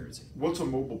transparency. What's a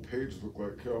mobile page look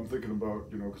like? I'm thinking about,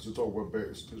 you know, because it's all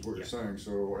web-based is what you're saying.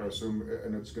 So I assume,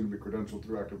 and it's going to be credentialed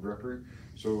through Active Directory.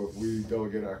 So if we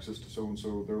delegate access to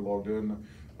so-and-so, they're logged in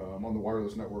on the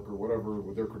wireless network or whatever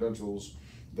with their credentials,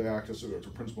 they access it as a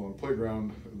principal in the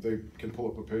playground, they can pull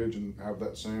up a page and have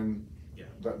that same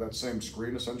that same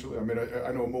screen essentially. I mean,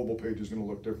 I know a mobile page is going to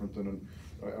look different than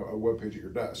a web page at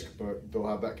your desk, but they'll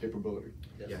have that capability.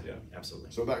 Yeah,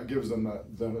 absolutely. So that gives them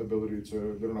that ability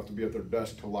to, they don't have to be at their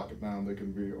desk to lock it down, they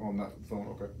can be on that phone,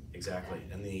 okay? Exactly,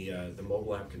 and the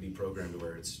mobile app can be programmed to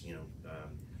where it's, you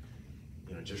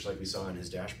know, just like we saw in his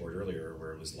dashboard earlier,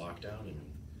 where it was locked down and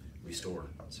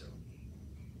restore, so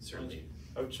certainly.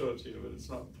 I would show it to you, but it's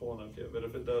not pulling up yet, but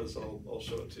if it does, I'll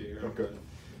show it to you here. Okay.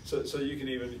 So you can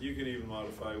even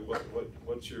modify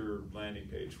what's your landing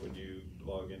page when you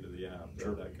log into the app.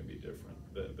 Sure. That can be different.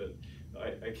 But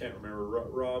I can't remember.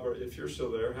 Rob, if you're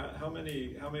still there, how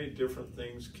many different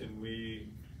things can we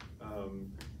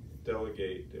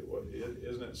delegate?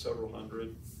 Isn't it several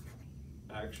hundred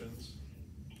actions?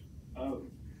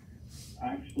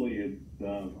 Actually, it's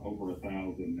over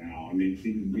 1,000 now. I mean, it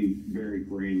seems to be very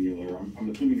granular. I'm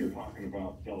assuming you're talking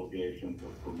about delegations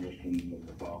or permissions in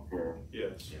the software.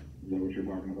 Yes. Yeah. Is that what you're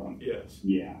talking about? Yes.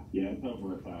 Yeah, it's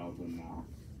over 1,000 now.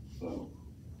 So.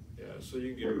 Yeah, so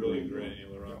you can get really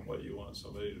granular on what you want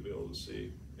somebody to be able to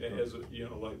see. As you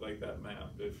know, like that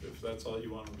map. If that's all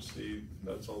you want them to see,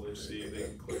 that's all they see. They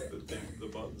can click the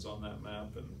buttons on that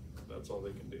map, and that's all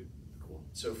they can do. Cool.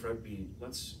 So Fred,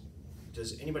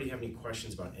 does anybody have any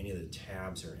questions about any of the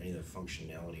tabs or any of the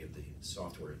functionality of the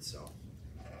software itself?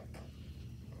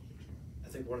 I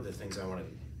think one of the things I want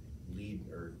to lead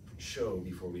or show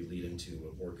before we lead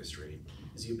into orchestrate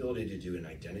is the ability to do an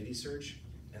identity search,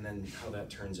 and then how that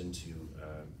turns into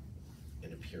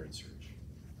an appearance search.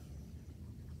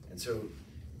 And so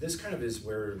this kind of is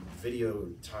where video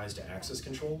ties to access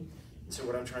control. And so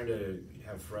what I'm trying to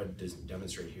have Fred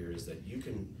demonstrate here is that you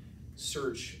can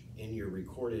search in your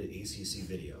recorded ACC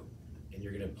video, and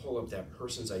you're going to pull up that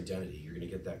person's identity. You're going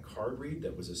to get that card read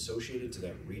that was associated to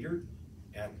that reader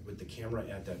with the camera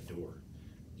at that door.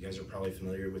 You guys are probably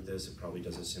familiar with this. It probably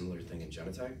does a similar thing in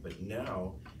Genetech, but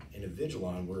now in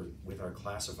Avigilon, we're with our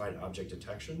classified object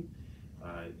detection.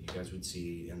 You guys would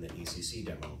see in the ACC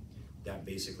demo, that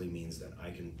basically means that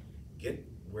I can get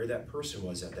where that person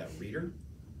was at that reader,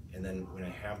 and then when I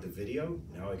have the video,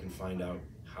 now I can find out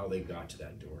how they got to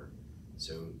that door.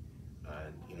 So,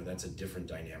 you know, that's a different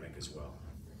dynamic as well.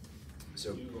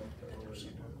 So,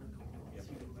 yep.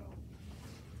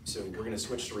 So we're going to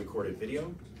switch to recorded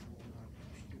video.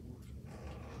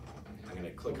 I'm going to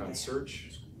click on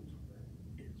search.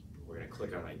 We're going to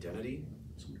click on identity.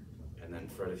 And then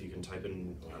Fred, if you can type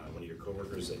in one of your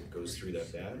coworkers that goes through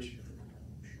that badge.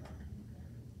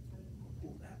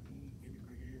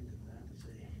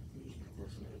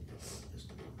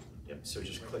 Yep, so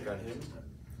just click on him.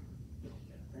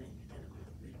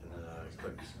 And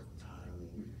click.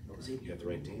 You got the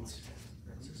right dates?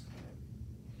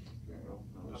 No,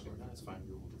 that's fine. That's fine.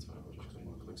 We'll just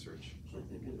click search.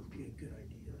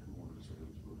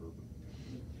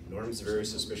 Norm's a very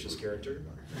suspicious character,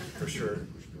 for sure.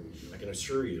 I can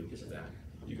assure you of that.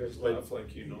 You guys laugh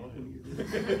like you know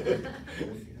him.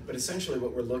 But essentially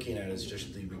what we're looking at is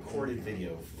just the recorded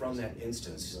video from that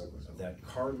instance of that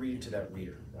card read to that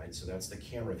reader, right? So that's the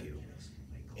camera view.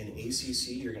 In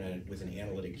ACC, you're gonna, with an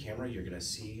analytic camera, you're gonna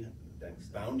see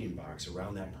that bounding box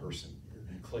around that person.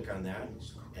 And click on that,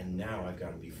 and now I've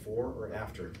got a before or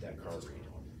after that card read.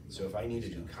 So if I need to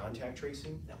do contact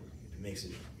tracing, it makes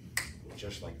it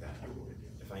just like that.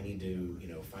 If I need to,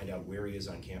 find out where he is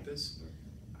on campus,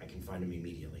 I can find him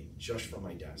immediately, just from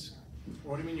my desk.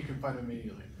 What do you mean you can find him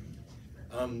immediately?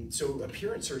 So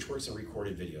appearance search works in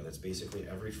recorded video. That's basically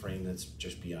every frame that's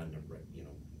just beyond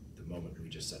the moment we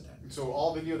just said that. So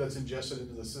all video that's ingested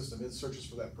into the system, it searches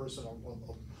for that person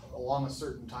along a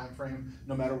certain time frame,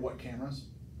 no matter what cameras?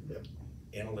 Yep.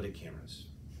 Analytic cameras.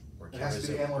 Or It has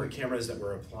to be cameras that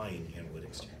we're applying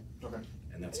analytics to. Okay.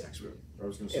 And that's next week. I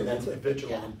was gonna say. And that's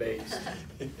Avigilon based.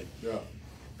 Yeah.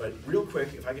 But real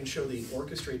quick, if I can show the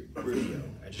orchestrate video,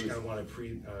 I just kind of want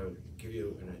to give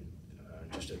you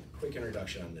just a quick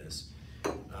introduction on this.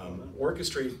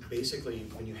 Orchestrate, basically,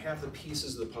 when you have the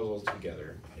pieces of the puzzle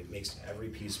together, it makes every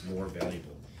piece more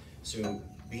valuable. So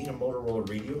being a Motorola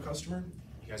radio customer,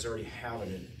 you guys already have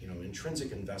an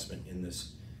intrinsic investment in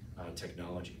this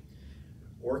technology.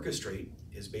 Orchestrate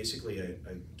is basically a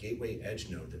gateway edge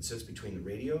node that sits between the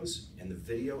radios and the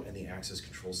video and the access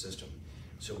control system.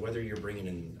 So whether you're bringing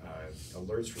in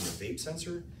alerts from the vape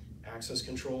sensor, access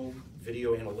control,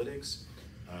 video analytics,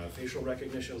 facial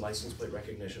recognition, license plate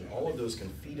recognition, all of those can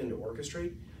feed into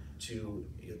Orchestrate to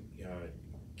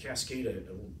cascade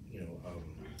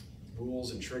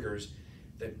rules and triggers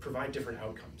that provide different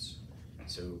outcomes.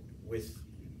 So with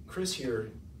Chris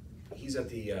here, he's at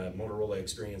the Motorola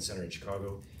Experience Center in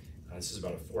Chicago. This is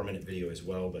about a 4-minute video as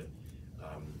well, but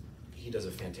he does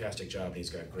a fantastic job and he's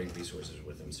got great resources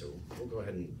with him. So we'll go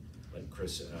ahead and let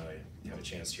Chris have a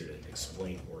chance here to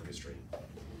explain Orchestrate.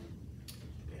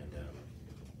 And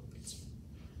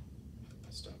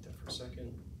I'll stop that for a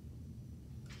second.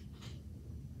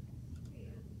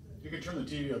 You can turn the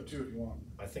TV up too if you want.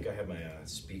 I think I have my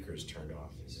speakers turned off.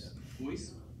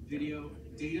 Voice, video,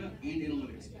 data, and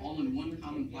analytics all in one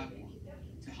common platform.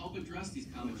 To help address these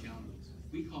common challenges,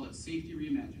 we call it Safety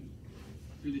Reimagined.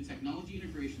 Through the technology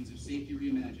integrations of Safety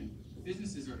Reimagined,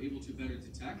 businesses are able to better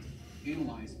detect,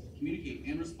 analyze, communicate,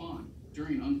 and respond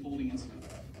during an unfolding incident.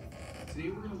 Today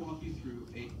we're going to walk you through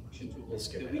a action tool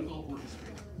that we call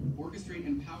Orchestrate. Orchestrate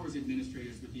empowers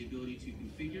administrators with the ability to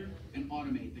configure and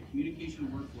automate the communication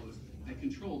workflows that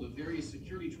control the various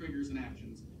security triggers and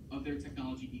actions of their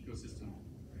technology ecosystem.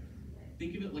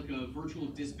 Think of it like a virtual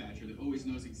dispatcher that always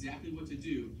knows exactly what to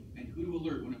do and who to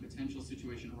alert when a potential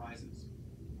situation arises.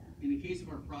 In the case of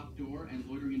our prop door and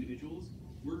loitering individuals,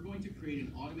 we're going to create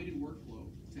an automated workflow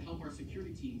to help our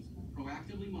security teams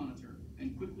proactively monitor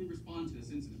and quickly respond to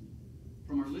this incident.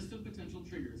 From our list of potential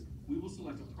triggers, we will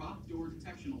select a prop door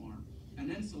detection alarm and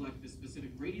then select the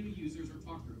specific radio users or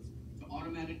talk groups to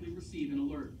automatically receive an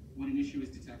alert when an issue is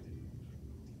detected.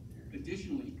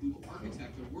 Additionally, we will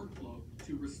architect a workflow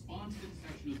to respond to the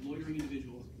detection of loitering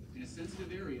individuals in a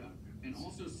sensitive area and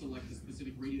also select the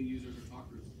specific radio users or talk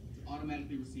groups to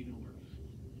automatically receive an alert.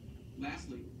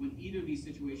 Lastly, when either of these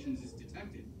situations is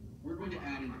detected, we're going to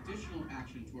add an additional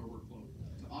action to our workflow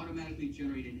to automatically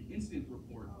generate an incident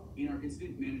report in our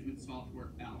incident management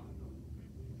software, Ally.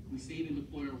 We save and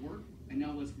deploy our work, and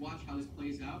now let's watch how this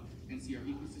plays out and see our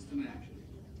ecosystem in action.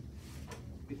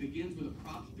 It begins with a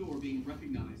prop door being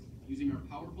recognized using our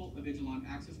powerful Avigilon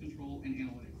access control and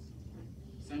analytics.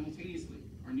 Simultaneously,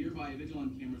 our nearby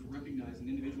Avigilon cameras recognize an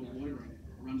individual loitering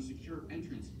around a secure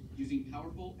entrance using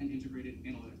powerful and integrated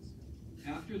analytics.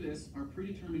 After this, our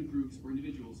predetermined groups or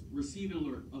individuals receive an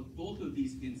alert of both of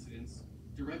these incidents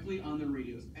directly on their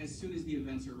radios as soon as the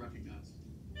events are recognized.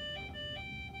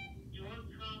 Door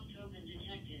prop token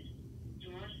detected.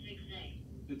 Door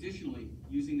 6A. Additionally,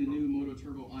 using the new Moto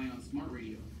Turbo Ion smart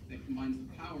radio that combines the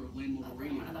power of land mobile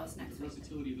radio with the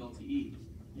versatility of LTE,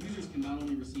 users can not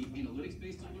only receive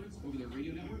analytics-based alerts over their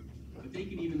radio network, but they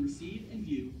can even receive and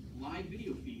view live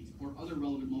video feeds or other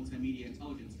relevant multimedia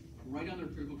intelligence right on their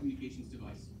critical communications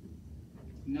device.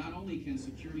 Not only can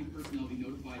security personnel be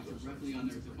notified directly on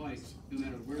their device, no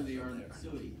matter where they are in the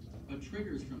facility, but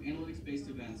triggers from analytics-based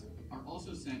events are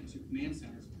also sent to command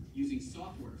centers using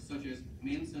software such as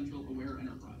Command Central Aware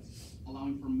Enterprise,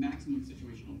 allowing for maximum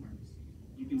situational awareness.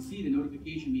 You can see the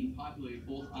notification being populated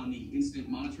both on the incident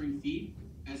monitoring feed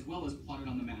as well as plotted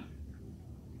on the map.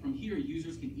 From here,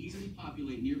 users can easily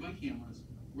populate nearby cameras,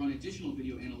 run additional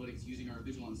video analytics using our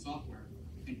Avigilon software,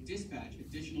 and dispatch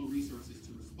additional resources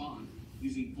to respond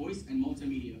using voice and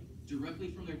multimedia directly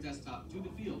from their desktop to the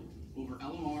field over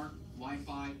LMR,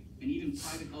 Wi-Fi, and even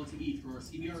private LTE through our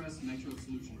CBRS Nitro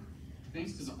solution.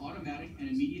 Thanks to the automatic and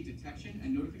immediate detection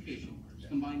and notification,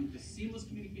 combined with the seamless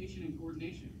communication and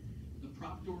coordination, the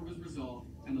prop door was resolved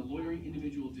and the loitering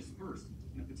individual dispersed,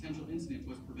 and a potential incident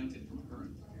was prevented from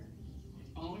occurring.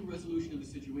 Following resolution of the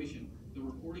situation, the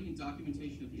reporting and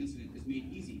documentation of the incident is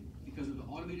made easy because of the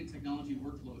automated technology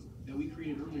workflows that we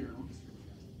created earlier in Orchestra.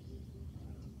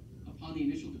 Upon the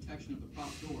initial detection of the prop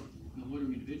door and the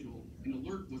loitering individual, an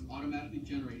alert was automatically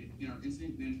generated in our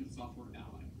incident management software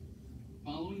ally.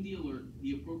 Following the alert,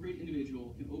 the appropriate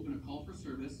individual can open a call for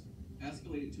service,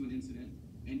 escalate it to an incident,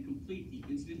 and complete the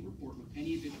incident report with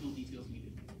any additional details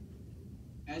needed.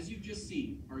 As you've just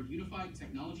seen, our unified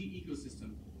technology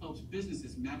ecosystem helps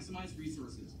businesses maximize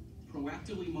resources,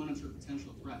 proactively monitor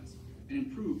potential threats, and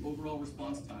improve overall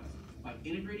response times by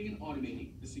integrating and automating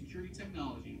the security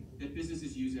technology that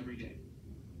businesses use every day.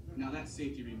 Now that's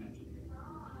safety reimagined.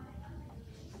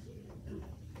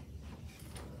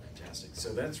 Fantastic.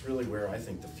 So that's really where I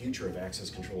think the future of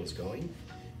access control is going.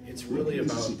 It's really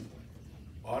about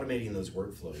automating those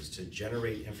workflows to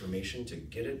generate information, to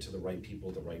get it to the right people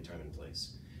at the right time and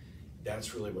place.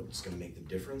 That's really what's going to make the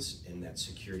difference in that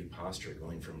security posture,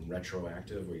 going from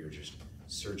retroactive, where you're just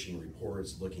searching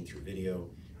reports, looking through video,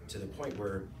 to the point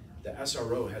where the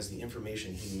SRO has the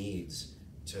information he needs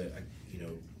to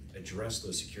address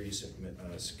those security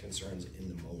concerns in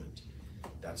the moment.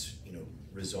 That's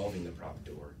resolving the prop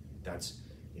door. That's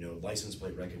license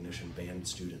plate recognition, banned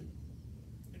student,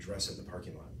 address it in the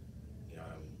parking lot.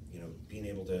 Being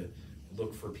able to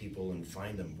look for people and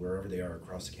find them wherever they are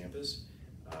across the campus,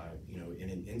 in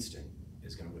an instant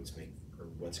is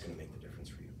what's going to make the difference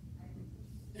for you.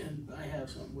 And I have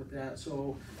something with that.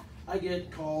 So I get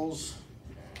calls,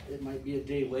 it might be a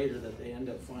day later that they end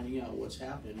up finding out what's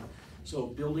happened. So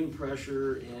building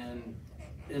pressure and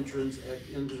entrance,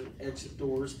 exit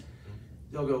doors,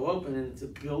 they'll go open, and if the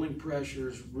building pressure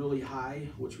is really high,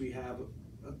 which we have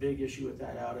a big issue with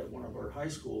that out at one of our high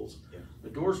schools, the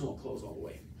doors won't close all the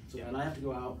way. So then I have to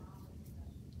go out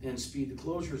and speed the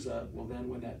closures up. Well, then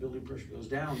when that building pressure goes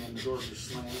down, then the doors are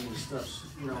slamming and stuff.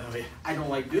 I don't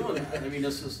like doing that. I mean,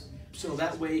 this is, so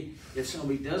that way, if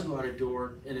somebody does go out a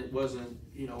door and it wasn't,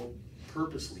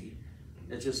 purposely,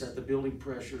 it's just that the building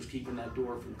pressure is keeping that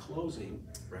door from closing.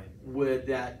 Right. Would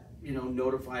that,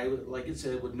 notify, like it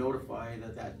said, would notify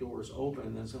that that door is open,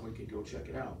 and then somebody could go check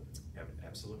it out.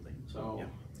 Absolutely. So. Yeah.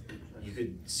 You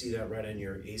could see that right on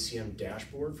your ACM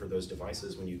dashboard for those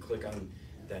devices. When you click on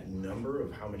that number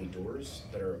of how many doors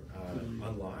that are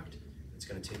unlocked, it's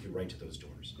going to take you right to those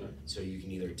doors. Good. So you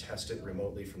can either test it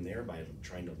remotely from there by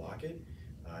trying to lock it.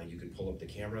 You could pull up the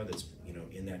camera that's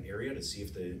in that area to see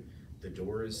if the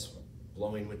door is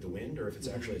blowing with the wind or if it's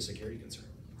actually a security concern.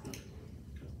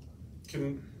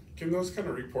 Can those kind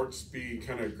of reports be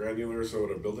kind of granular, so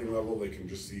at a building level they can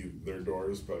just see their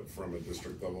doors, but from a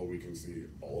district level we can see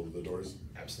all of the doors?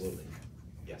 Absolutely.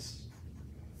 Yes.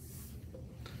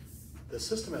 The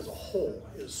system as a whole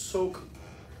is so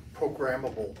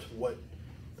programmable to what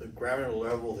the granular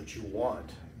level that you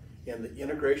want, and the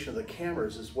integration of the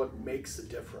cameras is what makes the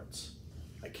difference.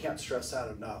 I can't stress that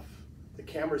enough. The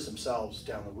cameras themselves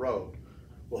down the road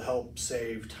will help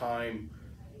save time,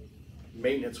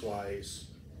 maintenance-wise,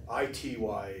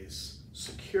 IT-wise,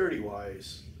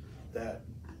 security-wise, that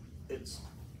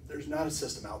there's not a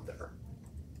system out there.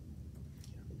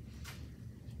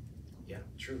 Yeah,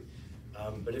 true.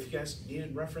 But if you guys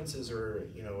needed references or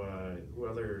who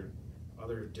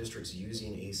other districts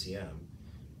using ACM,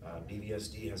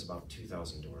 BVSD has about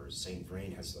 2,000 doors. St.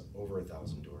 Vrain has over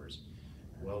 1,000 doors.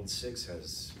 Weld 6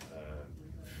 has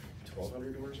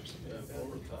 1,200 doors or something like that.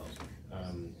 Over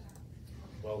 1,000.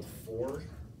 Weld 4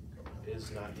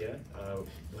 is not yet.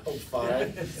 Weld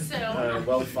 5. So.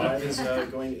 Weld 5 is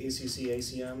going to ACC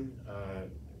ACM.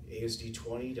 ASD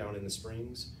 20 down in the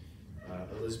Springs.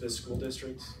 Elizabeth School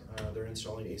District, they're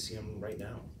installing ACM right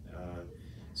now.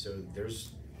 So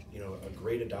there's a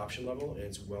great adoption level, and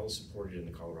it's well supported in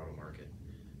the Colorado market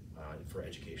for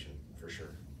education, for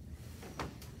sure.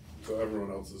 So everyone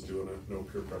else is doing it, no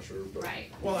peer pressure, but.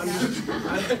 Right. Well,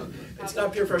 it's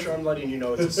not peer pressure, I'm letting you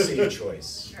know it's a safe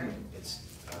choice. Sure. It's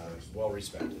well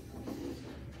respected.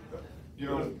 You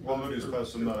know, while Lydia's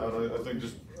passing that out, I think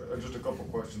just a couple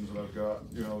questions that I've got,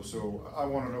 you know, so I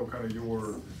wanna know kind of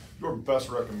your best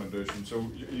recommendation. So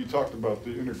you talked about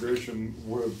the integration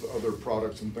with other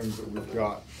products and things that we've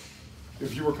got.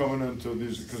 If you were coming into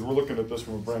these, because we're looking at this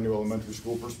from a brand new elementary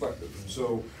school perspective.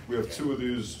 So we have 2 of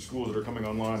these schools that are coming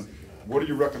online. What are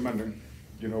you recommending?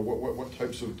 You know, what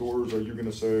types of doors are you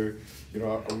gonna say, you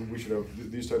know, we should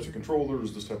have these types of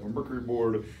controllers, this type of mercury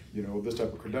board, you know, this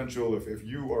type of credential. If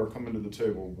you are coming to the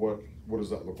table, what does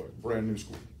that look like? Brand new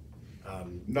school.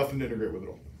 Nothing to integrate with at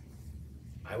all.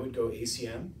 I would go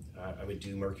ACM. I would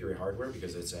do Mercury hardware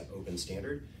because it's an open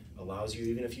standard. Allows you,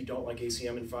 even if you don't like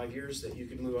ACM in 5 years, that you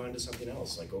can move on to something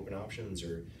else like Open Options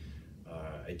or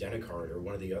Identicard or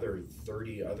one of the other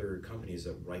 30 other companies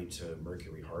that write to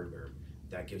Mercury hardware.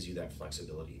 That gives you that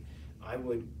flexibility. I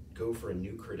would go for a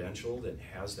new credential that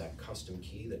has that custom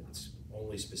key that's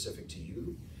only specific to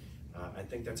you. I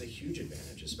think that's a huge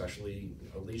advantage, especially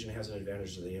Allegiant has an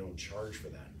advantage that they don't charge for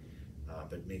that,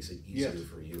 but makes it easier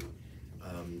for you.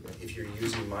 If you're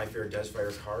using MyFair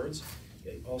Desfire cards,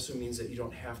 it also means that you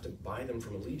don't have to buy them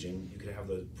from Allegiant. You could have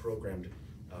those programmed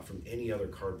from any other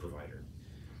card provider.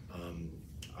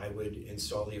 I would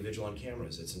install the Avigilon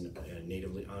cameras. It's a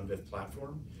natively OnVIF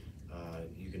platform.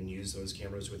 You can use those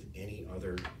cameras with any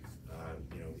other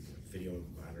video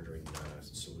monitoring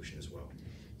solution as well.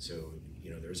 So,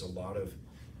 there's a lot of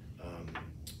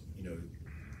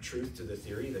truth to the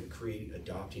theory that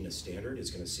adopting a standard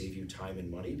is going to save you time and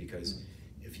money, because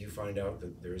if you find out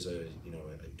that there's a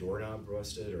doorknob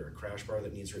rusted or a crash bar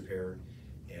that needs repair,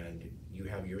 and you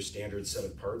have your standard set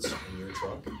of parts in your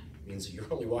truck, it means that you're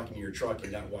only walking to your truck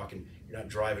and you're not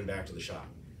driving back to the shop,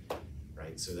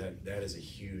 right? So that is a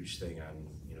huge thing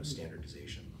on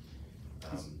standardization.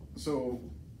 So,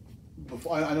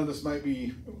 before, I know this might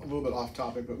be a little bit off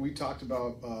topic, but we talked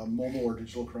about mobile or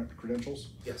digital credentials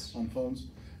on phones.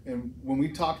 And when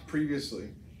we talked previously,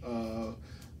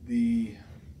 the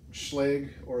Schlage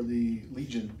or the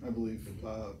Legion, I believe,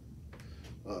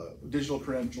 digital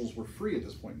credentials were free at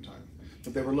this point in time,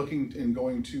 but they were looking in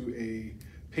going to a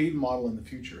paid model in the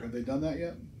future. Have they done that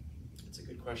yet? That's a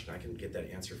good question. I can get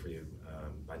that answer for you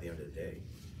by the end of the day.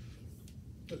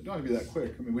 It don't have to be that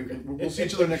quick. I mean, we'll see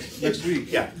each other next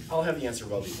week. Yeah, I'll have the answer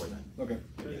well before then. Okay.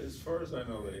 As far as I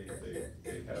know, they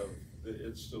have,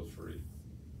 it's still free.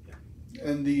 Yeah.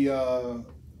 And the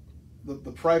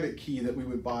private key that we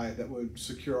would buy that would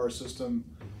secure our system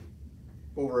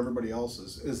over everybody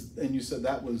else's and you said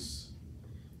that was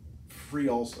free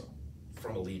also?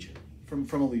 From Allegiant. From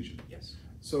Allegiant. Yes.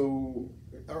 So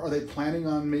are they planning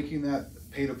on making that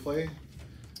pay to play?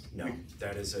 No,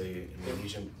 that is an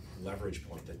Allegiant leverage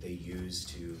point that they use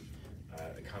to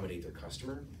accommodate their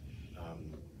customer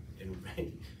in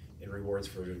rewards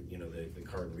for the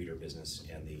card reader business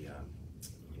and the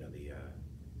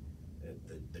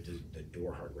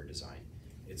door hardware design.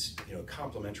 It's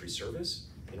complimentary service.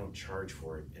 They don't charge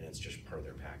for it, and it's just part of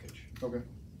their package. Okay.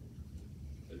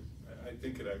 I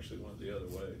think it actually went the other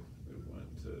way. It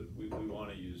went to, we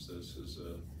want to use this as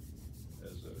a.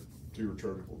 So you were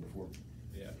chargeable before.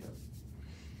 Yeah.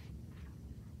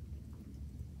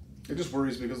 It just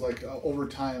worries because over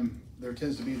time there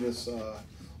tends to be this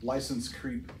license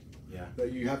creep. Yeah.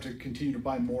 That you have to continue to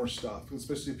buy more stuff,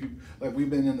 especially if we've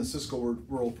been in the Cisco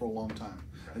world for a long time,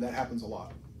 and that happens a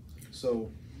lot. So.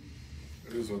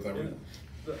 It is what that Yeah.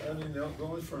 I mean,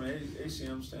 going from an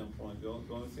ACM standpoint, the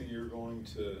only thing you're going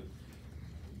to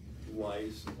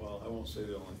license, well, I won't say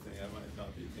the only thing, I might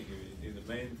not be thinking of anything.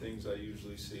 The main things I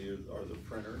usually see are the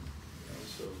printer,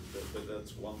 but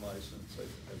that's one license.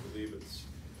 I believe it's,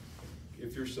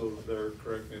 if you're still there,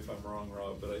 correct me if I'm wrong,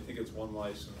 Rob, but I think it's one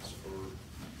license for,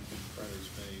 you can print as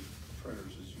many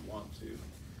printers as you want to.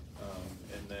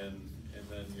 And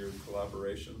then your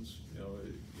collaborations,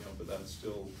 but that's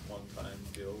still one-time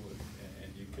deal,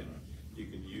 and you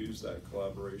can use that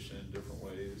collaboration in different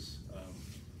ways.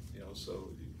 So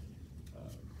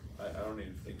I don't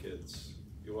even think it's,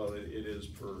 well, it is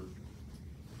per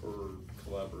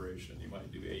collaboration. You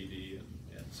might do AD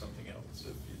and something else. If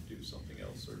you do something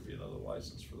else, there'd be another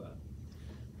license for that.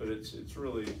 But it's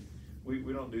really,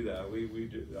 we don't do that. We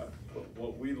do that.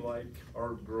 What we like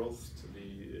our growth to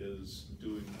be is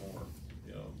doing more.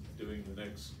 Doing the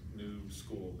next new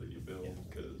school that you build,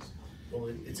 because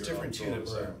it's different too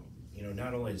that we're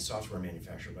not only the software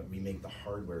manufacturer, but we make the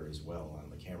hardware as well on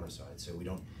the camera side, so we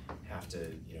don't have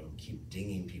to keep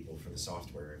dinging people for the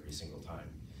software every single time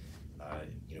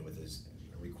with this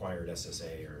required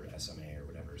SSA or SMA or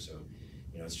whatever. So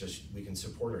You know, it's just, we can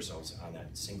support ourselves on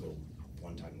that single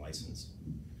one-time license.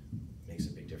 Makes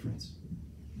a big difference.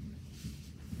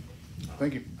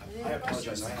 Thank you. I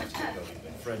apologize, I have to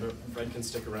go. Fred can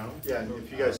stick around? Yeah, and if you guys